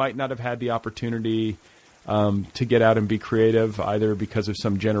 who might not have had the opportunity. To get out and be creative, either because of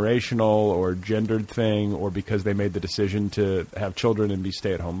some generational or gendered thing, or because they made the decision to have children and be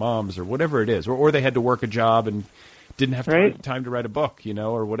stay-at-home moms, or whatever it is, or they had to work a job and didn't have time to write a book,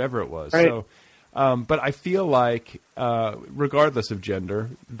 or whatever it was. Right. So But I feel like, regardless of gender,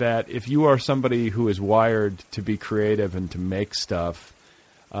 that if you are somebody who is wired to be creative and to make stuff,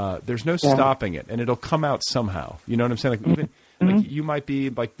 there's no stopping it, and it'll come out somehow. You know what I'm saying? Like, even like you might be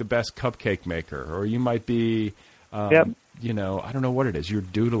like the best cupcake maker, or you might be, you know, I don't know what it is. You're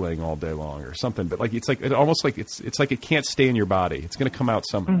doodling all day long or something. But like it's almost like it's like it can't stay in your body. It's going to come out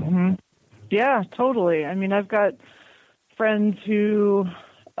somehow. Mm-hmm. Yeah, totally. I mean, I've got friends who,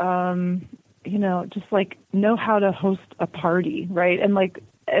 you know, just like know how to host a party, right? And like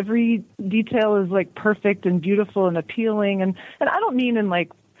every detail is like perfect and beautiful and appealing. And I don't mean in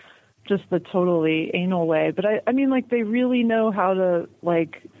like just the totally anal way, but I mean like they really know how to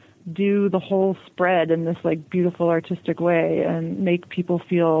like do the whole spread in this like beautiful artistic way and make people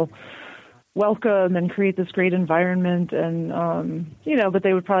feel welcome and create this great environment. And, you know, but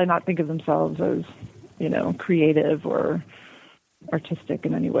they would probably not think of themselves as, you know, creative or artistic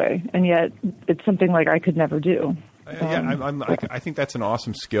in any way. And yet it's something like I could never do. I think that's an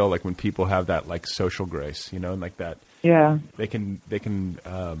awesome skill. Like when people have that like social grace, you know, and like that, they can,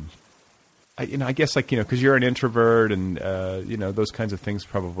 I guess like, you know, cause you're an introvert and, you know, those kinds of things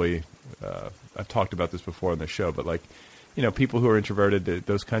probably, I've talked about this before on the show, but like, you know, people who are introverted,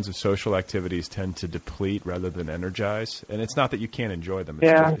 those kinds of social activities tend to deplete rather than energize. And it's not that you can't enjoy them.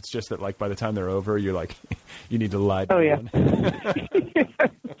 It's just that, like, by the time they're over, you're like, you need to lie down.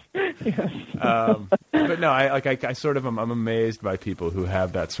 But no, I sort of I'm amazed by people who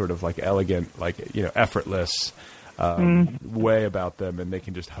have that sort of like elegant, like, you know, effortless way about them, and they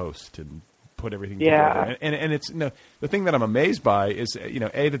can just host and put everything together. And it's, you know, the thing that I'm amazed by is, you know,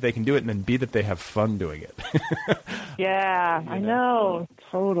 A, that they can do it, and then B, that they have fun doing it. I know.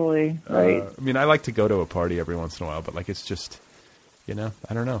 Totally. Right. I mean, I like to go to a party every once in a while, but like, it's just, you know,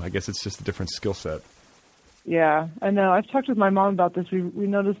 I don't know. I guess it's just a different skill set. Yeah, I know. I've talked with my mom about this. We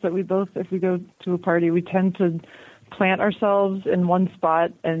noticed that we both, if we go to a party, we tend to plant ourselves in one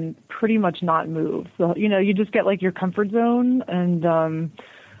spot and pretty much not move. So, you know, you just get like your comfort zone, and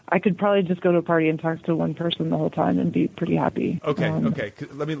I could probably just go to a party and talk to one person the whole time and be pretty happy. Okay.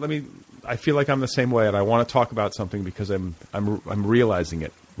 Let me. I feel like I'm the same way, and I want to talk about something because I'm realizing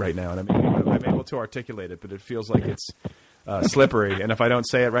it right now, and I'm able to articulate it, but it feels like it's slippery, and if I don't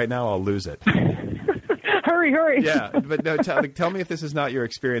say it right now, I'll lose it. Hurry. Yeah, but no, tell me if this is not your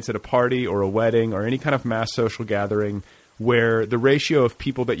experience at a party or a wedding or any kind of mass social gathering where the ratio of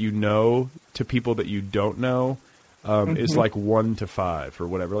people that you know to people that you don't know is like 1 to 5 or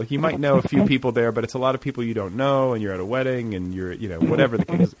whatever. Like you might know a few people there, but it's a lot of people you don't know, and you're at a wedding, and you're, you know, whatever the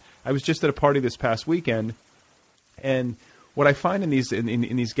case. I was just at a party this past weekend, and what I find in these in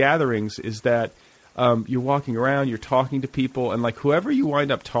these gatherings is that you're walking around, you're talking to people, and like whoever you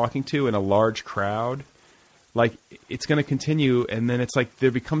wind up talking to in a large crowd, like it's going to continue, and then it's like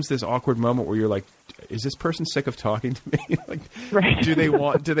there becomes this awkward moment where you're like, is this person sick of talking to me? Like, right. do they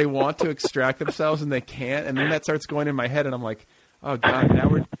want to extract themselves and they can't? And then that starts going in my head, and I'm like, oh God,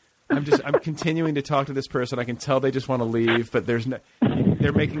 now I'm continuing to talk to this person. I can tell they just want to leave, but they're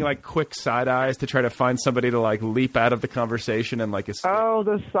making like quick side eyes to try to find somebody to like leap out of the conversation and like the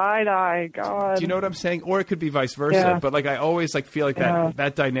side eye, God. Do you know what I'm saying? Or it could be vice versa. Yeah. But like I always like feel like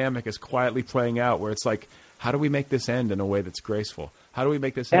that dynamic is quietly playing out, where it's like, how do we make this end in a way that's graceful? How do we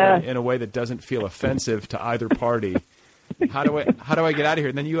make this end in a way that doesn't feel offensive to either party? How do I get out of here?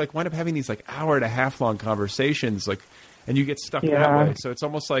 And then you like wind up having these like hour and a half long conversations, like, and you get stuck that way. So it's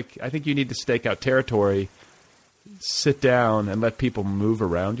almost like I think you need to stake out territory, sit down, and let people move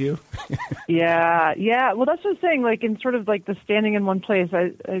around you. Yeah. Well, that's what I'm saying. Like in sort of like the standing in one place,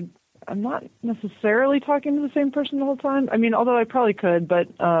 I'm not necessarily talking to the same person the whole time. I mean, although I probably could, but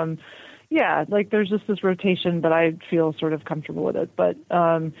yeah, like there's just this rotation, but I feel sort of comfortable with it. But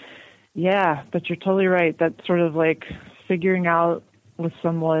yeah, but you're totally right. That's sort of like figuring out with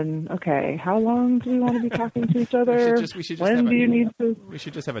someone, okay, how long do we want to be talking to each other? We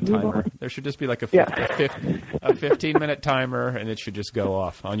should just have a timer. There should just be like a 15-minute timer, and it should just go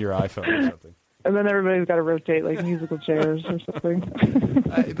off on your iPhone or something. And then everybody's got to rotate like musical chairs or something.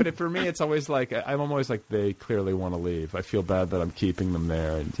 But for me, it's always like I'm always like they clearly want to leave. I feel bad that I'm keeping them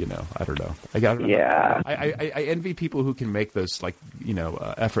there, and you know, I don't know. I envy people who can make those like, you know,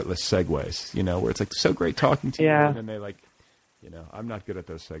 effortless segues. You know, where it's like so great talking to you, and then they like, you know, I'm not good at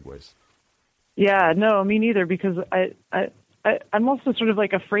those segues. Yeah, no, me neither, because I'm also sort of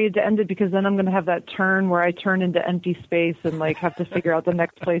like afraid to end it, because then I'm going to have that turn where I turn into empty space and like have to figure out the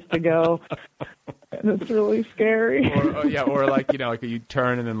next place to go. And it's really scary. Or like, like you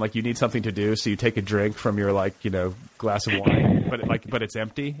turn and then like you need something to do, so you take a drink from your glass of wine, but it's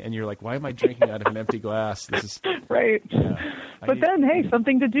empty, and you're like, why am I drinking out of an empty glass? This is right. Yeah, then, hey,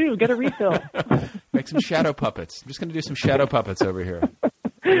 something to do. Get a refill. Make some shadow puppets. I'm just going to do some shadow puppets over here.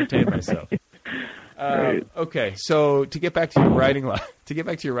 Entertain myself. Right. Okay, so to get back to your writing life.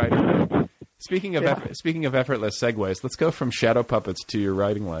 Speaking of effortless segues, let's go from shadow puppets to your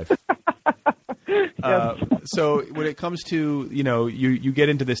writing life. So when it comes to, you get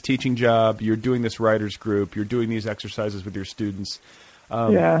into this teaching job, you're doing this writers group, you're doing these exercises with your students.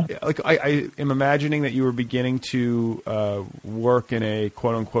 Like I am imagining that you were beginning to work in a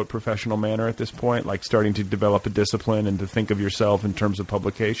quote unquote professional manner at this point, like starting to develop a discipline and to think of yourself in terms of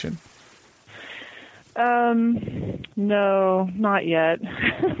publication. No, not yet.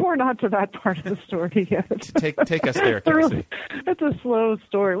 We're not to that part of the story yet. Take us there, Kelcey. It's a slow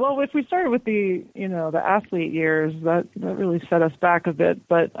story. Well, if we started with the athlete years, that really set us back a bit.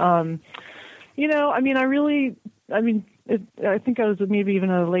 But, I think I was maybe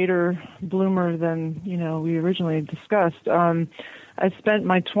even a later bloomer than, we originally discussed. I spent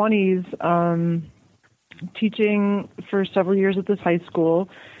my 20s, teaching for several years at this high school.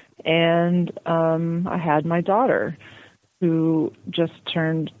 And I had my daughter, who just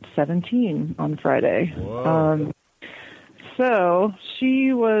turned 17 on Friday. So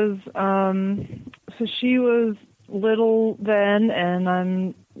she was little then, and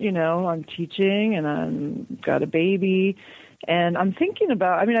I'm teaching, and I'm got a baby, and I'm thinking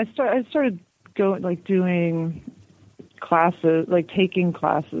about. I started doing classes, taking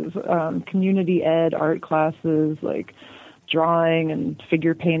classes, community ed art classes, drawing and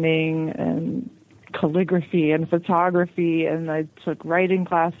figure painting and calligraphy and photography, and I took writing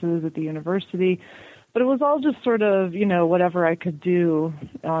classes at the university. But it was all just sort of, whatever I could do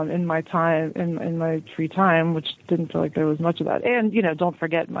in my time, in my free time, which didn't feel like there was much of that. And, don't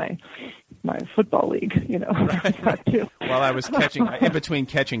forget my football league, that too. While I was in between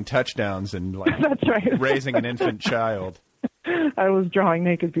catching touchdowns and That's right. raising an infant child. I was drawing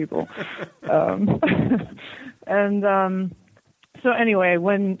naked people. So anyway,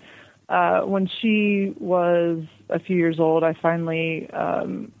 when she was a few years old, I finally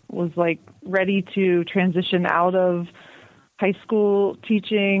was ready to transition out of high school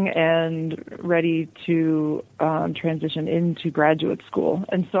teaching and ready to transition into graduate school.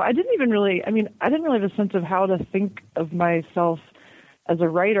 And so I didn't really have a sense of how to think of myself as a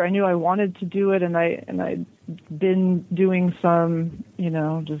writer. I knew I wanted to do it, and I'd been doing some,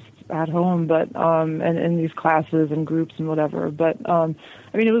 just at home, but and in these classes and groups and whatever. But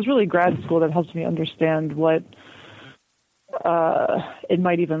it was really grad school that helped me understand what it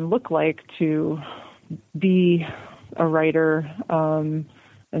might even look like to be a writer, and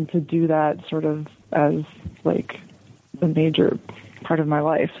to do that sort of as a major part of my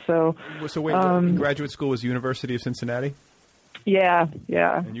life. So wait, graduate school was University of Cincinnati? Yeah.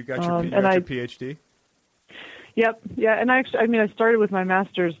 And you got your PhD? Yep. Yeah. And I started with my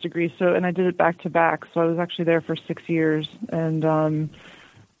master's degree, and I did it back to back. So I was actually there for 6 years, and, but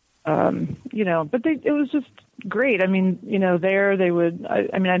it was just great. There they would,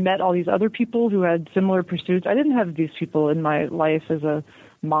 I met all these other people who had similar pursuits. I didn't have these people in my life as a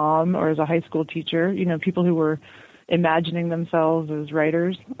mom or as a high school teacher, people who were imagining themselves as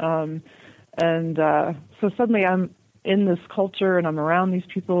writers. So suddenly I'm in this culture and I'm around these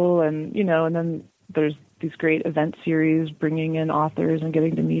people, and, and then there's these great event series bringing in authors and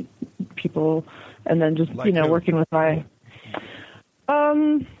getting to meet people, and then just, working with my,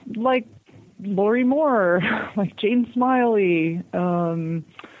 Lori Moore, Jane Smiley, Clara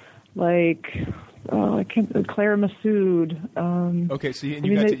Massoud. Okay, so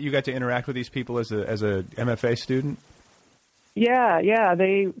you got to interact with these people as a MFA student? Yeah.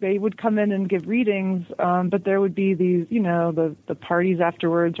 They would come in and give readings, but there would be these, the parties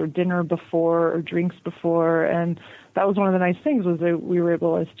afterwards, or dinner before, or drinks before, and that was one of the nice things, was that we were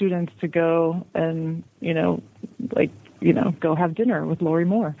able as students to go and go have dinner with Lori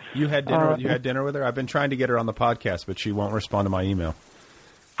Moore. You had dinner. You had dinner with her. I've been trying to get her on the podcast, but she won't respond to my email.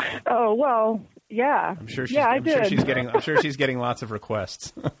 Oh well, yeah. I'm sure. I did. I'm sure she's getting lots of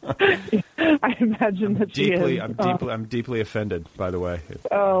requests. I imagine that she is. I'm deeply offended. By the way.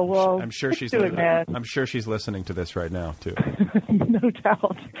 Oh well. I'm sure she's. I'm sure she's listening to this right now too.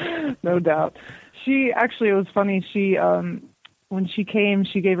 No doubt. She actually, it was funny. She when she came,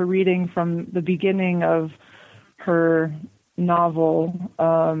 she gave a reading from the beginning of her novel.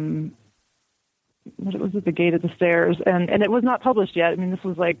 What was it? The Gate at the Stairs, and it was not published yet. This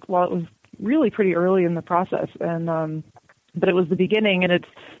was it was really pretty early in the process, and but it was the beginning, and it's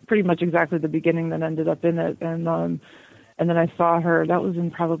pretty much exactly the beginning that ended up in it. And then I saw her. That was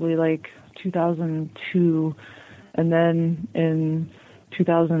in probably like 2002, and then in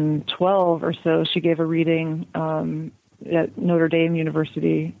 2012 or so, she gave a reading at Notre Dame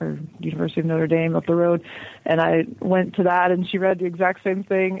University, or University of Notre Dame up the road, and I went to that, and she read the exact same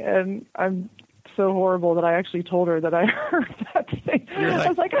thing, and I'm so horrible that I actually told her that I heard that thing. I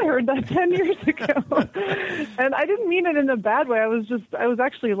was like, I heard that 10 years ago. And I didn't mean it in a bad way. I was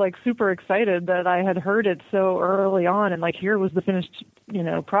actually like super excited that I had heard it so early on, and like, here was the finished,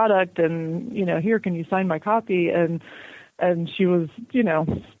 product, and, here, can you sign my copy? And she was,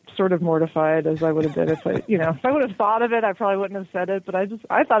 sort of mortified, as I would have been if I would have thought of it. I probably wouldn't have said it, but I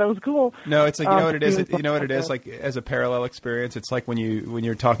thought it was cool. No, it's like, you know what it is? You know what it is? Like, as a parallel experience, it's like when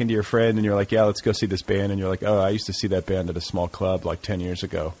you're talking to your friend and you're like, yeah, let's go see this band. And you're like, oh, I used to see that band at a small club like 10 years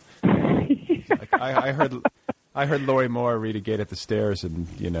ago. Like, I heard Lori Moore read A Gate at the Stairs in,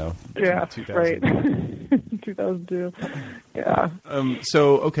 2000. Right. 2002. Yeah.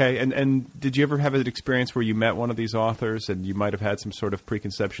 So, okay. And did you ever have an experience where you met one of these authors and you might have had some sort of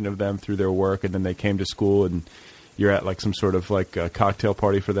preconception of them through their work, and then they came to school and you're at like some sort of like a cocktail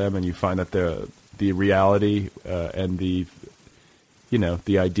party for them, and you find that the reality and the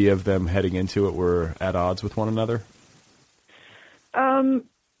idea of them heading into it were at odds with one another?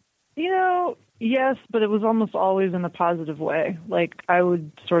 Yes, but it was almost always in a positive way. Like, I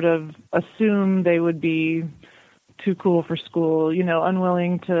would sort of assume they would be too cool for school,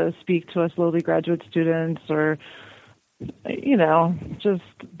 unwilling to speak to us lowly graduate students, or, just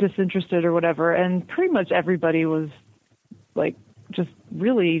disinterested or whatever. And pretty much everybody was like just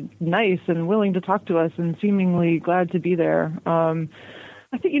really nice and willing to talk to us and seemingly glad to be there. I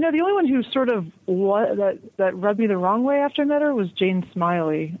think, the only one who sort of that rubbed me the wrong way after I met her was Jane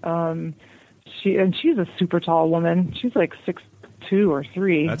Smiley. She's a super tall woman. She's like 6'2" or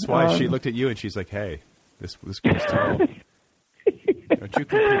 3. That's why she looked at you and she's like, "Hey, this girl's tall. Don't you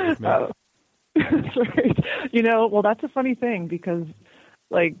compete with me?" That's right. Well, that's a funny thing because,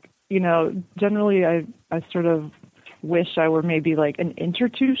 like, generally I sort of wish I were maybe like an inch or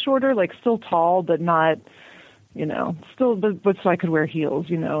two shorter, like still tall, but not, still, but so I could wear heels,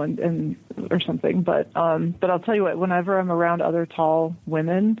 and or something. But I'll tell you what, whenever I'm around other tall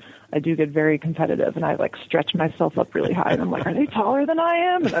women, I do get very competitive, and I like stretch myself up really high, and I'm like, are they taller than I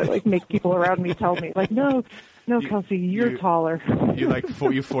am? And I like make people around me tell me, like, no, Kelcey, you're taller. You like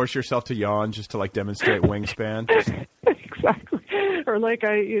you force yourself to yawn just to like demonstrate wingspan. Exactly. Or like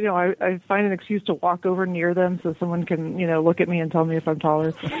I find an excuse to walk over near them so someone can look at me and tell me if I'm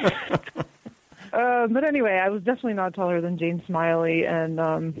taller. But anyway, I was definitely not taller than Jane Smiley, and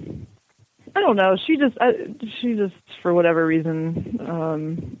I don't know. She just for whatever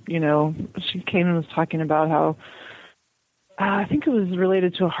reason, she came and was talking about how I think it was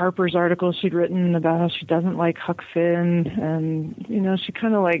related to a Harper's article she'd written about how she doesn't like Huck Finn, and she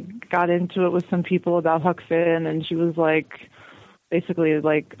kind of like got into it with some people about Huck Finn, and she was like, basically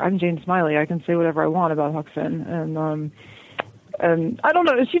like, I'm Jane Smiley, I can say whatever I want about Huck Finn, and I don't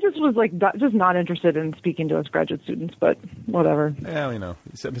know, she just was like just not interested in speaking to us graduate students, but whatever. Yeah,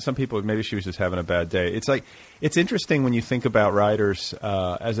 some people, maybe she was just having a bad day. It's like, it's interesting when you think about writers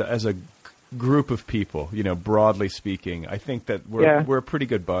as a group of people, broadly speaking. I think that we're a pretty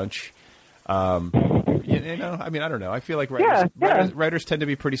good bunch. I mean, I don't know. I feel like writers tend to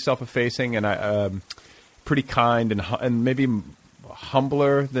be pretty self-effacing and pretty kind and maybe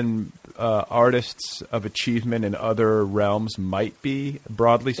humbler than artists of achievement in other realms might be,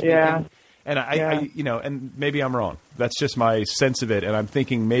 broadly speaking. Yeah. And I and maybe I'm wrong. That's just my sense of it. And I'm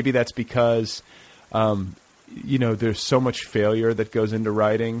thinking maybe that's because, there's so much failure that goes into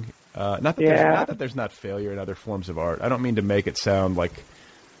writing. Not that there's not failure in other forms of art. I don't mean to make it sound like,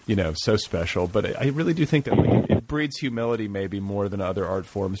 so special, but I really do think that it breeds humility maybe more than other art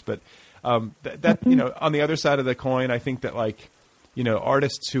forms. But on the other side of the coin, I think that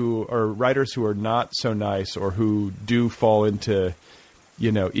artists or writers who are not so nice or who do fall into,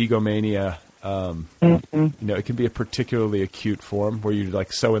 egomania, it can be a particularly acute form where you're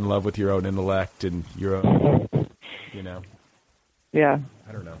like so in love with your own intellect and your own, Yeah.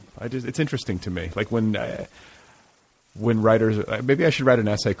 I don't know. It's interesting to me. Like when writers, maybe I should write an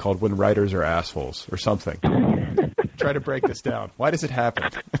essay called "When Writers Are Assholes" or something. Try to break this down. Why does it happen?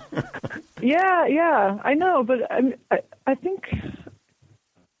 Yeah, I know, but I think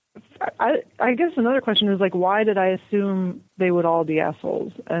I guess another question is like, why did I assume they would all be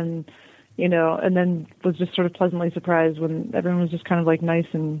assholes? And and then was just sort of pleasantly surprised when everyone was just kind of like nice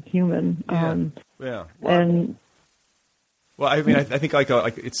and human. Yeah. And Well, I mean, I think like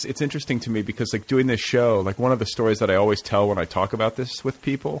it's interesting to me because like doing this show, like one of the stories that I always tell when I talk about this with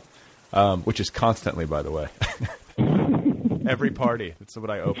people, which is constantly, by the way, every party. That's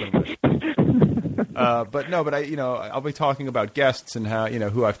what I open with. But I'll be talking about guests and how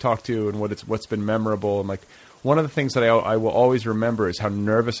who I've talked to and what's been memorable. And like one of the things that I will always remember is how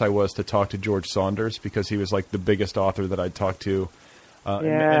nervous I was to talk to George Saunders because he was like the biggest author that I'd talked to.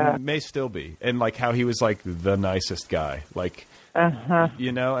 And may still be, and like how he was like the nicest guy, like, and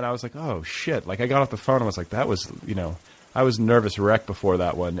I was like, oh shit, like I got off the phone and was like, that was, I was nervous wreck before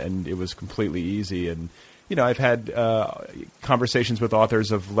that one, and it was completely easy, and I've had conversations with authors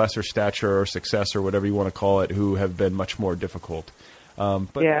of lesser stature or success or whatever you want to call it, who have been much more difficult,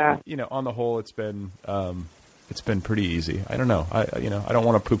 but on the whole, it's been pretty easy. I don't know, I don't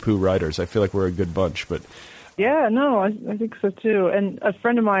want to poo-poo writers. I feel like we're a good bunch, but. Yeah, no, I think so too. And a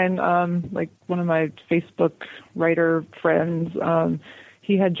friend of mine, like one of my Facebook writer friends,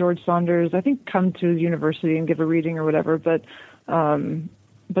 he had George Saunders, I think, come to his university and give a reading or whatever. But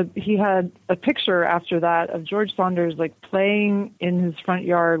he had a picture after that of George Saunders like playing in his front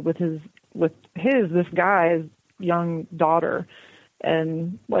yard with this guy's young daughter,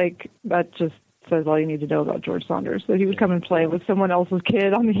 and like that just says all you need to know about George Saunders. So he would come and play with someone else's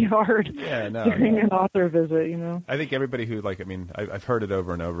kid on the yard during an author visit, I think everybody who, like, I mean, I've heard it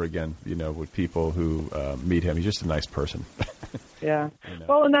over and over again, with people who meet him. He's just a nice person. Yeah.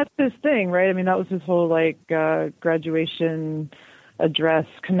 Well, and that's his thing, right? I mean, that was his whole, like, graduation address,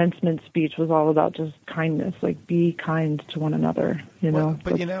 commencement speech was all about just kindness, like, be kind to one another, Well,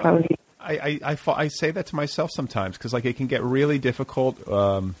 but, I say that to myself sometimes because, like, it can get really difficult,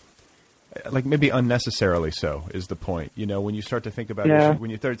 like maybe unnecessarily so is the point. When you start to think about when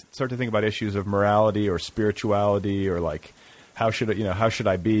you start to think about issues of morality or spirituality or like how should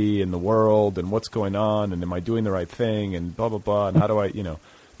I be in the world and what's going on and am I doing the right thing and blah blah blah and how do I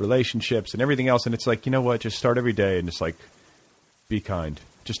relationships and everything else, and it's like just start every day and just like be kind.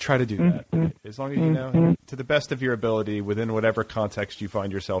 Just try to do that as long as to the best of your ability within whatever context you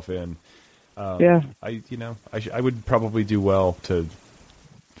find yourself in. I would probably do well to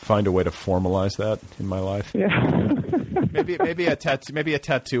find a way to formalize that in my life. Yeah. maybe a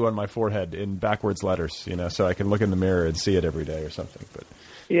tattoo on my forehead in backwards letters, so I can look in the mirror and see it every day or something. But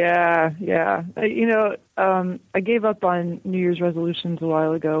yeah. I gave up on New Year's resolutions a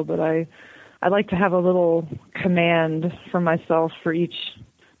while ago, but I like to have a little command for myself for each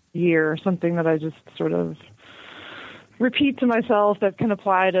year, something that I just sort of repeat to myself that can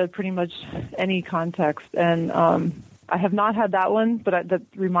apply to pretty much any context. And I have not had that one, but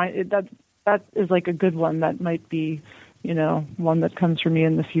that is like a good one. That might be, one that comes for me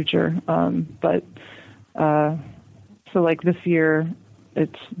in the future. So like this year,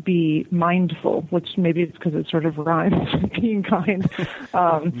 it's be mindful, which maybe it's because it sort of rhymes with being kind.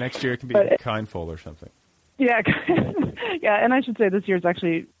 Next year it can be kindful or something. Yeah, yeah. And I should say this year is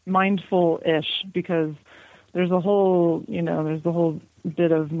actually mindful-ish because there's a whole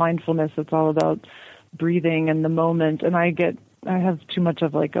bit of mindfulness that's all about breathing and the moment, and I have too much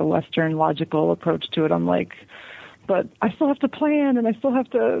of like a Western logical approach to it. I'm like, but I still have to plan and I still have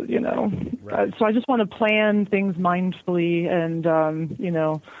to, right. So I just want to plan things mindfully and,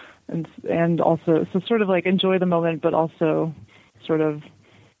 and also, so sort of like enjoy the moment, but also sort of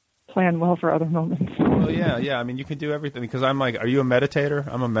plan well for other moments. Well, yeah. I mean, you can do everything because I'm like, are you a meditator?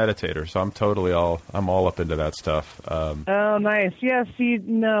 I'm a meditator, so I'm all up into that stuff. Oh, nice. Yeah. See,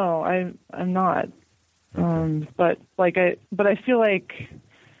 no, I'm not. Okay. But I feel like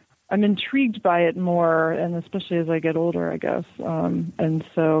I'm intrigued by it more, and especially as I get older, I guess. And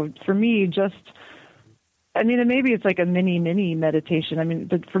so for me, and maybe it's like a mini meditation.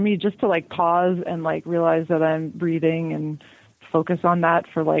 But for me, just to like pause and like realize that I'm breathing and focus on that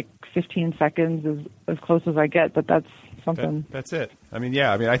for like 15 seconds is as close as I get, but that's something. That's it.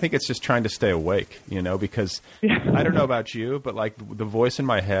 I think it's just trying to stay awake, because I don't know about you, but like the voice in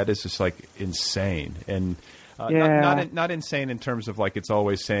my head is just like insane. And not insane in terms of like it's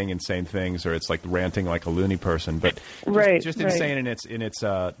always saying insane things or it's like ranting like a loony person, but just insane in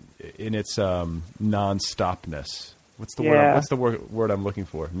its non-stopness. What's the word I'm looking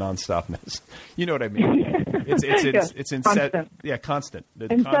for? Non-stopness. You know what I mean? It's incessant. Yeah, constant.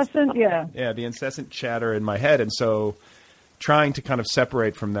 Incessant. Yeah, the incessant chatter in my head, and so trying to kind of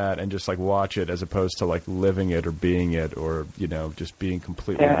separate from that and just like watch it as opposed to like living it or being it or just being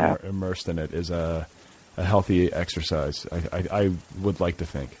completely immersed in it is a healthy exercise. I would like to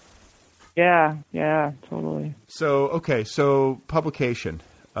think. Yeah, totally. So publication.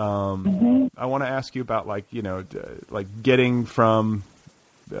 I want to ask you about like getting from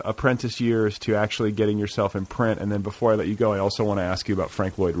apprentice years to actually getting yourself in print. And then before I let you go, I also want to ask you about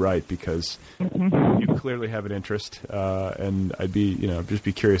Frank Lloyd Wright, because you clearly have an interest, and I'd be, just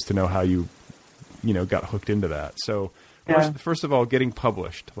be curious to know how you got hooked into that. So first of all, getting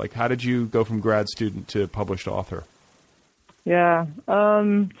published, like how did you go from grad student to published author? Yeah.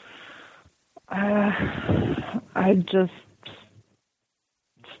 I just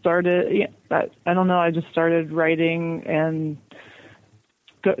started, I don't know, I just started writing and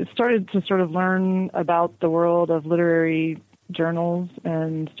started to sort of learn about the world of literary journals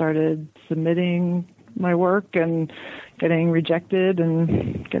and started submitting my work and getting rejected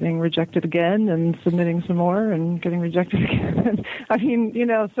and getting rejected again and submitting some more and getting rejected again. I mean,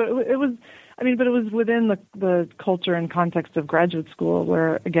 so it was, but it was within the culture and context of graduate school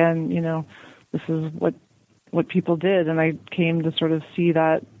where, again, this is what people did, and I came to sort of see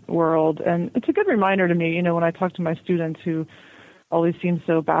that world. And it's a good reminder to me, when I talk to my students who always seem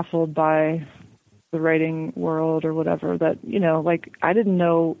so baffled by the writing world or whatever, that, I didn't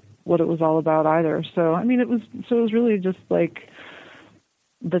know what it was all about either. So, it was really just like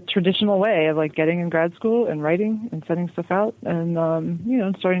the traditional way of like getting in grad school and writing and sending stuff out and,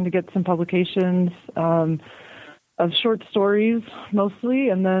 starting to get some publications, of short stories mostly.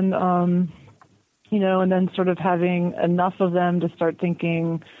 And then, and then sort of having enough of them to start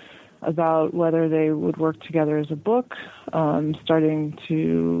thinking about whether they would work together as a book, starting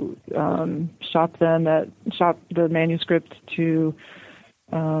to shop the manuscript to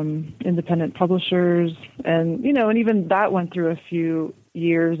independent publishers. And, and even that went through a few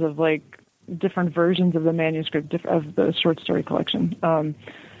years of like different versions of the manuscript of the short story collection,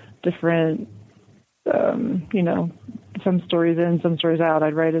 different, some stories in, some stories out.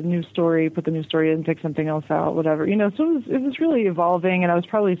 I'd write a new story, put the new story in, take something else out, whatever. So it was really evolving, and I was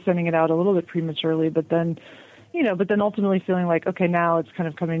probably sending it out a little bit prematurely, but then ultimately feeling like, okay, now it's kind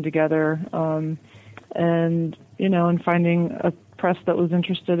of coming together, and finding a press that was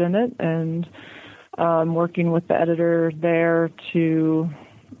interested in it, and working with the editor there to,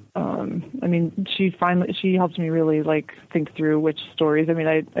 she helped me really like think through which stories.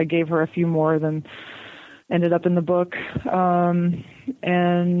 I gave her a few more than ended up in the book. So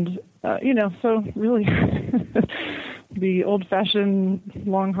really the old fashioned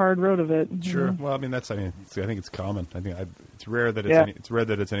long, hard road of it. Sure. Well, I think it's common. It's rare that it's rare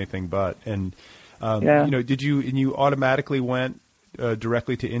that it's anything but. And, did you automatically went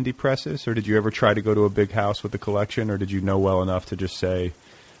directly to indie presses, or did you ever try to go to a big house with a collection, or did you know well enough to just say,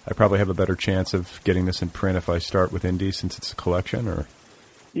 I probably have a better chance of getting this in print if I start with indie since it's a collection? Or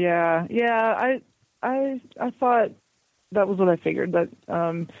I thought that was what I figured, but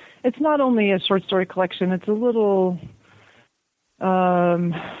it's not only a short story collection. It's a little, I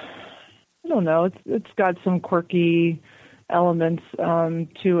don't know. It's got some quirky elements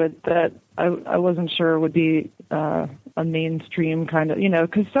to it that I wasn't sure would be a mainstream kind of,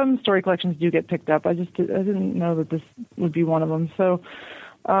 because some story collections do get picked up. I didn't know that this would be one of them. So.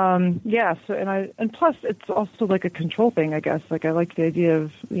 And plus it's also like a control thing, I guess. Like I like the idea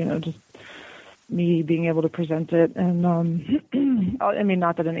of, just me being able to present it. And,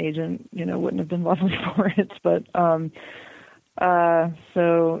 not that an agent, wouldn't have been lovely for it, but, are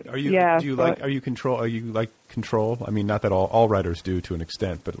you like control? Not that all writers do to an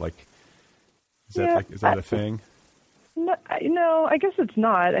extent, but like, is that a thing? No, I guess it's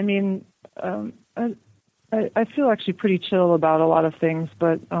not. I feel actually pretty chill about a lot of things,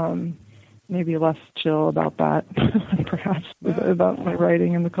 but maybe less chill about that, perhaps, about my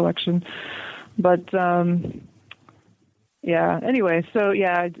writing in the collection. But anyway, so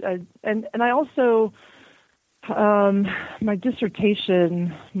I also my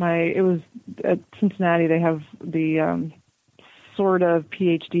dissertation, it was at Cincinnati. They have the sort of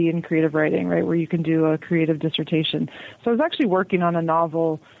PhD in creative writing, right, where you can do a creative dissertation. So I was actually working on a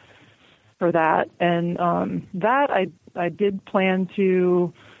novel for that, and that I did plan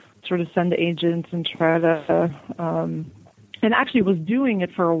to sort of send to agents and try to, and actually was doing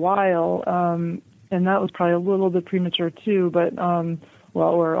it for a while, and that was probably a little bit premature too, but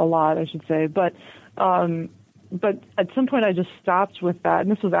or a lot, I should say, but at some point I just stopped with that, and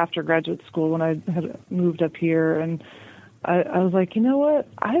this was after graduate school when I had moved up here, and I was like, you know what,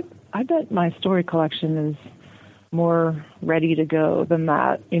 I bet my story collection is more ready to go than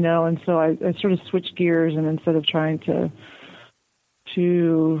that, and so I sort of switched gears, and instead of trying to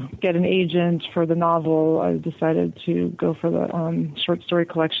get an agent for the novel, I decided to go for the short story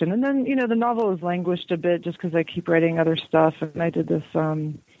collection. And then, the novel has languished a bit just because I keep writing other stuff, and I did this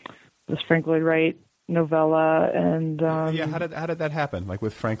Frank Lloyd Wright novella, and how did that happen? Like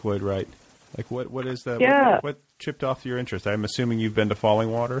with Frank Lloyd Wright? Like what is that? Yeah. What chipped off your interest? I'm assuming you've been to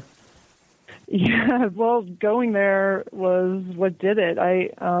Falling Water. Yeah, well, going there was what did it.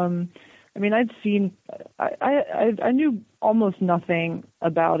 I mean, I'd seen, I knew almost nothing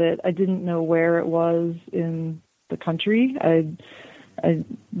about it. I didn't know where it was in the country. I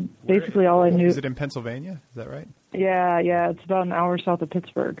basically all I knew. Is it in Pennsylvania? Is that right? Yeah, it's about an hour south of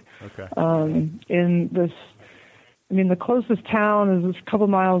Pittsburgh. Okay. In this, I mean, the closest town is a couple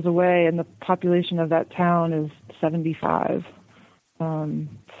miles away, and the population of that town is 75.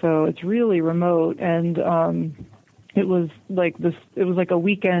 So it's really remote, and it was like this. It was like a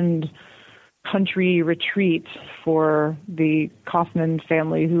weekend country retreat for the Kaufman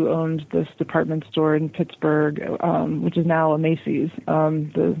family, who owned this department store in Pittsburgh, which is now a Macy's,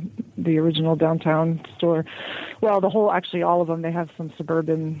 the original downtown store. Well, actually all of them. They have some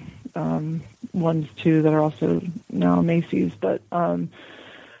suburban ones too that are also now Macy's, but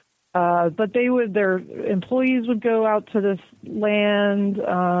their employees would go out to this land,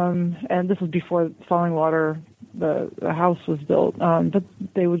 and this was before Falling Water, the house was built. But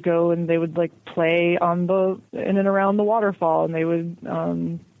they would go and they would like play in and around the waterfall, and they would.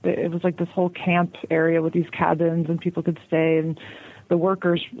 It was like this whole camp area with these cabins, and people could stay, and the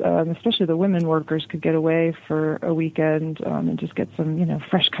workers, especially the women workers, could get away for a weekend and just get some,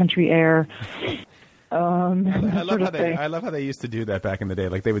 fresh country air. I love how they used to do that back in the day.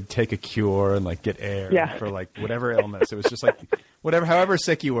 Like they would take a cure and like get air for like whatever illness. It was just like however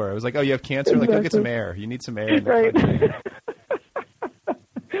sick you were. It was like, oh, you have cancer. Like go get some air. You need some air. In the right.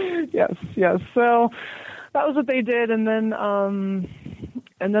 Yes. So that was what they did, and then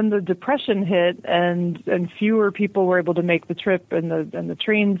the depression hit, and fewer people were able to make the trip, and the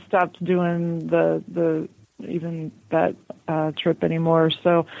train stopped doing the even that trip anymore.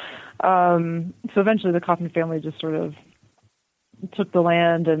 So eventually the Kaufman family just sort of took the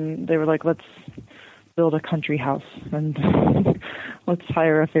land, and they were like, let's build a country house, and let's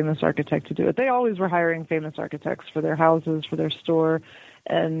hire a famous architect to do it. They always were hiring famous architects for their houses, for their store.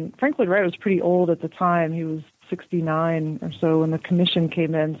 And Frank Lloyd Wright was pretty old at the time. He was 69 or so when the commission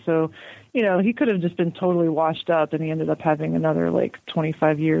came in. So, he could have just been totally washed up, and he ended up having another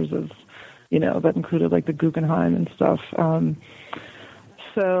 25 years of, that included like the Guggenheim and stuff.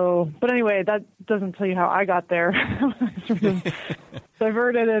 But anyway, that doesn't tell you how I got there. I sort of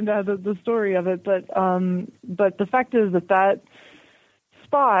diverted into the story of it. But the fact is that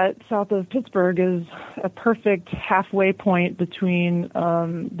spot south of Pittsburgh is a perfect halfway point between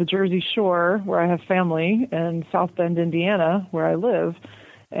the Jersey Shore, where I have family, and South Bend, Indiana, where I live.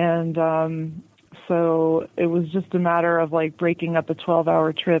 And so it was just a matter of breaking up a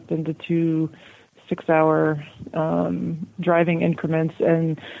 12-hour trip into 2 6-hour driving increments,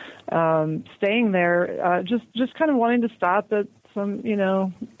 and staying there, just kind of wanting to stop at some,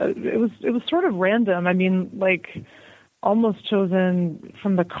 it was sort of random. I mean, almost chosen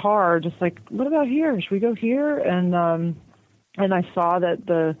from the car, just what about here? Should we go here? And I saw that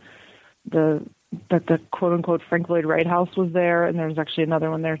the quote unquote Frank Lloyd Wright house was there, and there was actually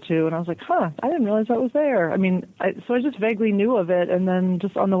another one there too. And I was like, I didn't realize that was there. I mean, so I just vaguely knew of it, and then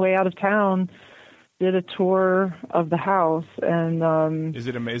just on the way out of town, did a tour of the house. And is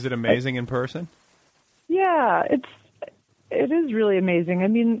it amazing in person? Yeah, it is really amazing. I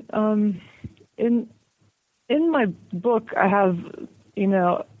mean, in my book, I have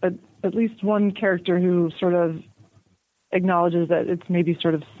at least one character who sort of acknowledges that it's maybe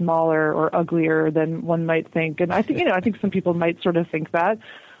sort of smaller or uglier than one might think, and I think I think some people might sort of think that.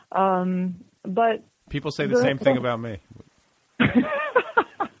 But people say the same thing about me.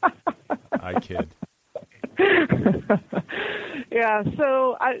 I kid. Yeah,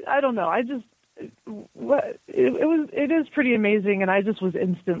 so I don't know. It is pretty amazing, and I just was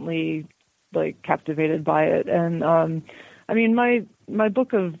instantly captivated by it. And I mean, my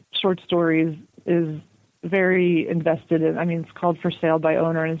book of short stories is very invested in. I mean, it's called For Sale by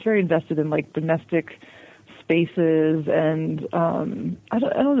Owner, and it's very invested in domestic spaces and I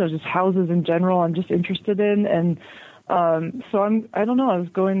don't know, just houses in general. I'm just interested in, and so I don't know. I was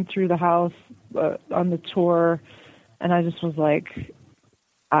going through the house on the tour, and I just was like,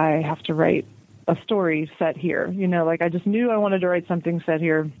 I have to write a story set here. I just knew I wanted to write something set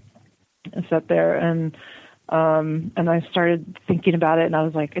here, set there, and I started thinking about it, and I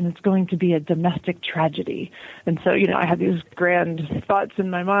was like, and it's going to be a domestic tragedy. And so, I had these grand thoughts in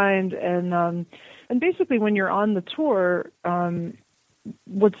my mind, and basically when you're on the tour,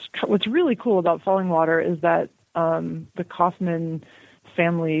 what's really cool about Falling Water is that the Kaufman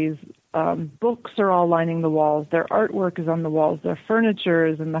family's books are all lining the walls. Their artwork is on the walls. Their furniture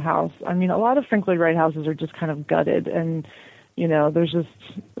is in the house. I mean, a lot of Frank Lloyd Wright houses are just kind of gutted, and there's just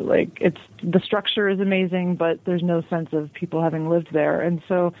the structure is amazing, but there's no sense of people having lived there. And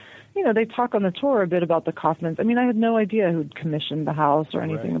so, they talk on the tour a bit about the Kaufmans. I mean, I had no idea who'd commissioned the house or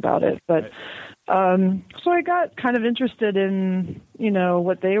anything about it, but so I got kind of interested in,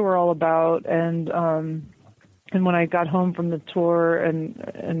 what they were all about. And when I got home from the tour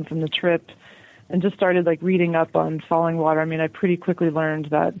and from the trip and just started reading up on Falling Water, I mean, I pretty quickly learned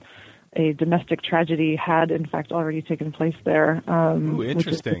that a domestic tragedy had, in fact, already taken place there. Ooh,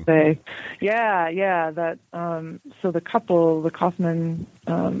 interesting. That so the couple, the Kaufman,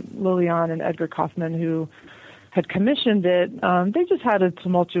 Lillian and Edgar Kaufman, who had commissioned it, they just had a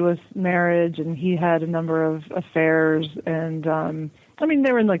tumultuous marriage, and he had a number of affairs, and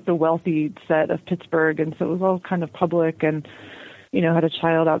they were in the wealthy set of Pittsburgh, and so it was all kind of public, and had a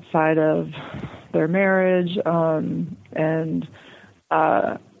child outside of their marriage, and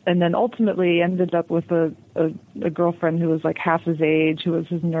then ultimately ended up with a girlfriend who was half his age, who was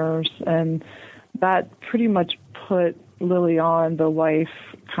his nurse, and that pretty much put Lillian, the wife,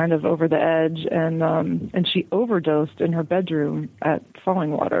 kind of over the edge, and she overdosed in her bedroom at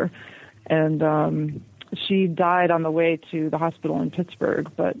Falling Water, and she died on the way to the hospital in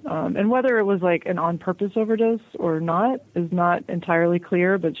Pittsburgh. But and whether it was an on-purpose overdose or not is not entirely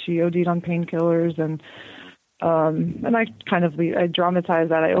clear. But she OD'd on painkillers, and I kind of I dramatize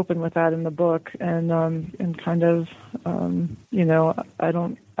that. I open with that in the book, and kind of I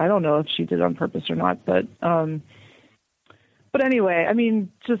don't know if she did it on purpose or not, but anyway, I mean,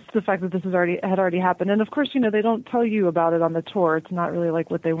 just the fact that this had already happened, and of course, they don't tell you about it on the tour. It's not really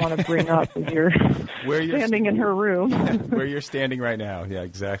what they want to bring up as you're standing in her room, where you're standing right now. Yeah,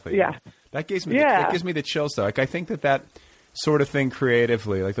 exactly. Yeah, that gives me the chills though. I think that sort of thing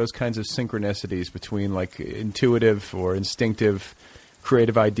creatively, those kinds of synchronicities between intuitive or instinctive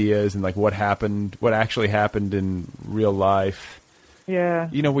creative ideas and what actually happened in real life. Yeah.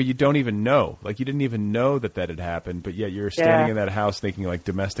 Where you don't even know, you didn't even know that had happened, but yet you're standing in that house thinking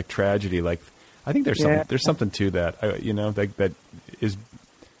domestic tragedy. I think there's something to that.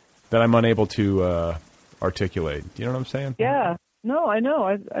 That I'm unable to articulate. You know what I'm saying? Yeah. No, I know.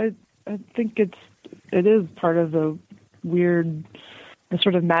 I think it is part of the weird, the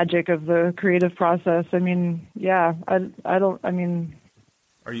sort of magic of the creative process. I mean, yeah, I don't, I mean.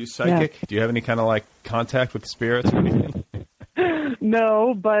 Are you psychic? Yeah. Do you have any kind of contact with spirits or anything?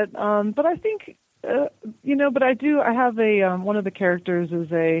 No, but I think, but I do, I have one of the characters is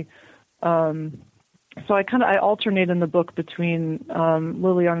so I alternate in the book between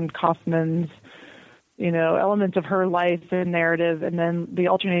Lillian Kaufman's, elements of her life and narrative, and then the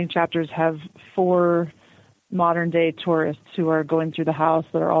alternating chapters have 4 modern-day tourists who are going through the house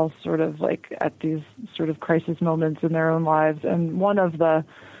that are all sort of at these sort of crisis moments in their own lives, and one of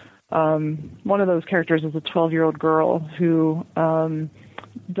those characters is a 12-year-old girl who, and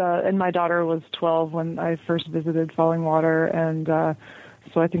my daughter was 12 when I first visited Falling Water, and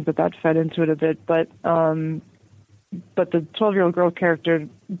so I think that fed into it a bit. But the 12-year-old girl character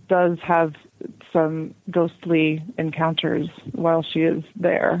does have some ghostly encounters while she is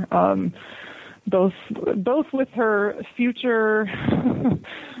there, both with her future,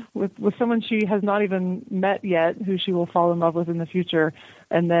 with someone she has not even met yet, who she will fall in love with in the future,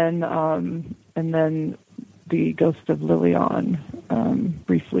 and then the ghost of Lillian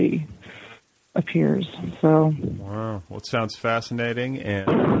briefly appears. So wow, well, it sounds fascinating,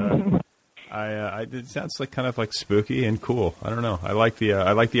 and it sounds kind of spooky and cool. I don't know. I like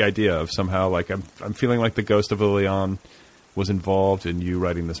the idea of somehow I'm feeling the ghost of Lillian was involved in you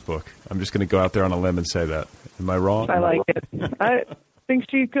writing this book. I'm just going to go out there on a limb and say that. Am I wrong? I like it. I think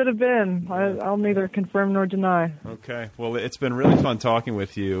she could have been. I'll neither confirm nor deny. Okay. Well, it's been really fun talking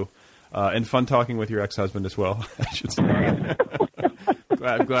with you, and fun talking with your ex-husband as well, I should say. I'm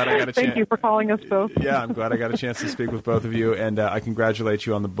glad I got a chance. Thank you for calling us both. Yeah, I'm glad I got a chance to speak with both of you, and I congratulate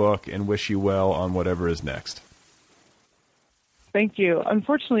you on the book and wish you well on whatever is next. Thank you.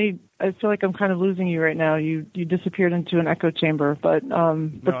 Unfortunately, I feel like I'm kind of losing you right now. You disappeared into an echo chamber, but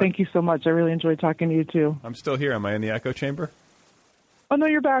thank you so much. I really enjoyed talking to you too. I'm still here. Am I in the echo chamber? Oh no,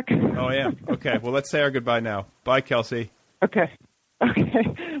 you're back. Oh, I am. Okay. Well, let's say our goodbye now. Bye, Kelcey. Okay.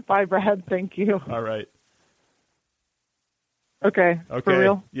 Bye, Brad. Thank you. All right. Okay. For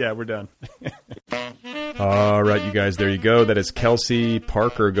real? Yeah, we're done. All right, you guys, there you go. That is Kelcey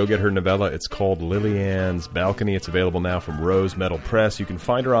Parker. Go get her novella. It's called Lillian's Balcony. It's available now from Rose Metal Press. You can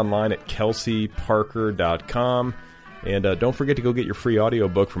find her online at KelceyParker.com. And don't forget to go get your free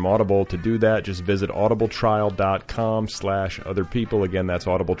audiobook from Audible. To do that, just visit audibletrial.com/otherpeople. Again, that's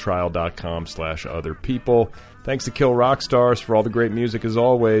audibletrial.com/otherpeople. Thanks to Kill Rockstars for all the great music as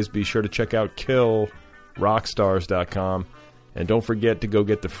always. Be sure to check out KillRockstars.com. And don't forget to go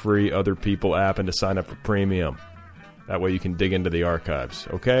get the free Other People app and to sign up for premium. That way you can dig into the archives,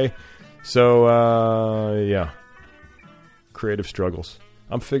 okay? So, yeah. Creative struggles.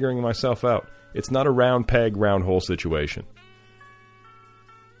 I'm figuring myself out. It's not a round peg, round hole situation.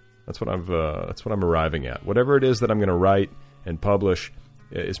 That's what I'm arriving at. Whatever it is that I'm going to write and publish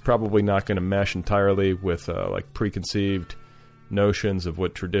is probably not going to mesh entirely with like preconceived notions of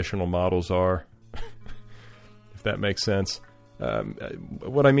what traditional models are, if that makes sense.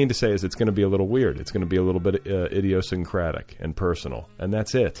 What I mean to say is it's going to be a little weird. It's going to be a little bit idiosyncratic and personal, and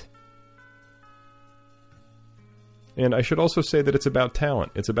that's it. And I should also say that it's about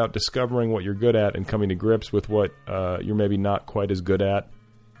talent. It's about discovering what you're good at and coming to grips with what you're maybe not quite as good at.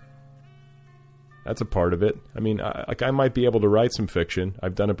 That's a part of it. I mean, I might be able to write some fiction.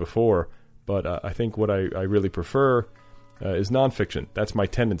 I've done it before, but I think what I really prefer is nonfiction. That's my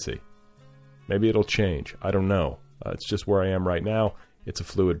tendency. Maybe it'll change. I don't know. It's just where I am right now. It's a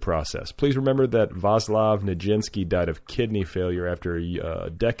fluid process. Please remember that Václav Nijinsky died of kidney failure after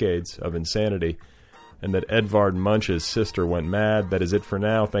decades of insanity, and that Edvard Munch's sister went mad. That is it for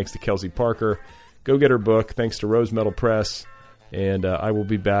now. Thanks to Kelcey Parker. Go get her book. Thanks to Rose Metal Press. And I will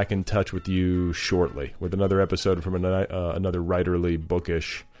be back in touch with you shortly with another episode from another writerly,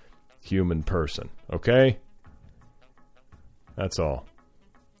 bookish human person. Okay? That's all.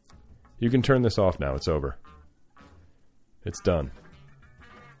 You can turn this off now. It's over. It's done.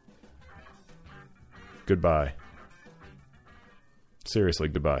 Goodbye. Seriously,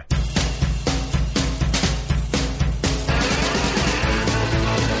 goodbye.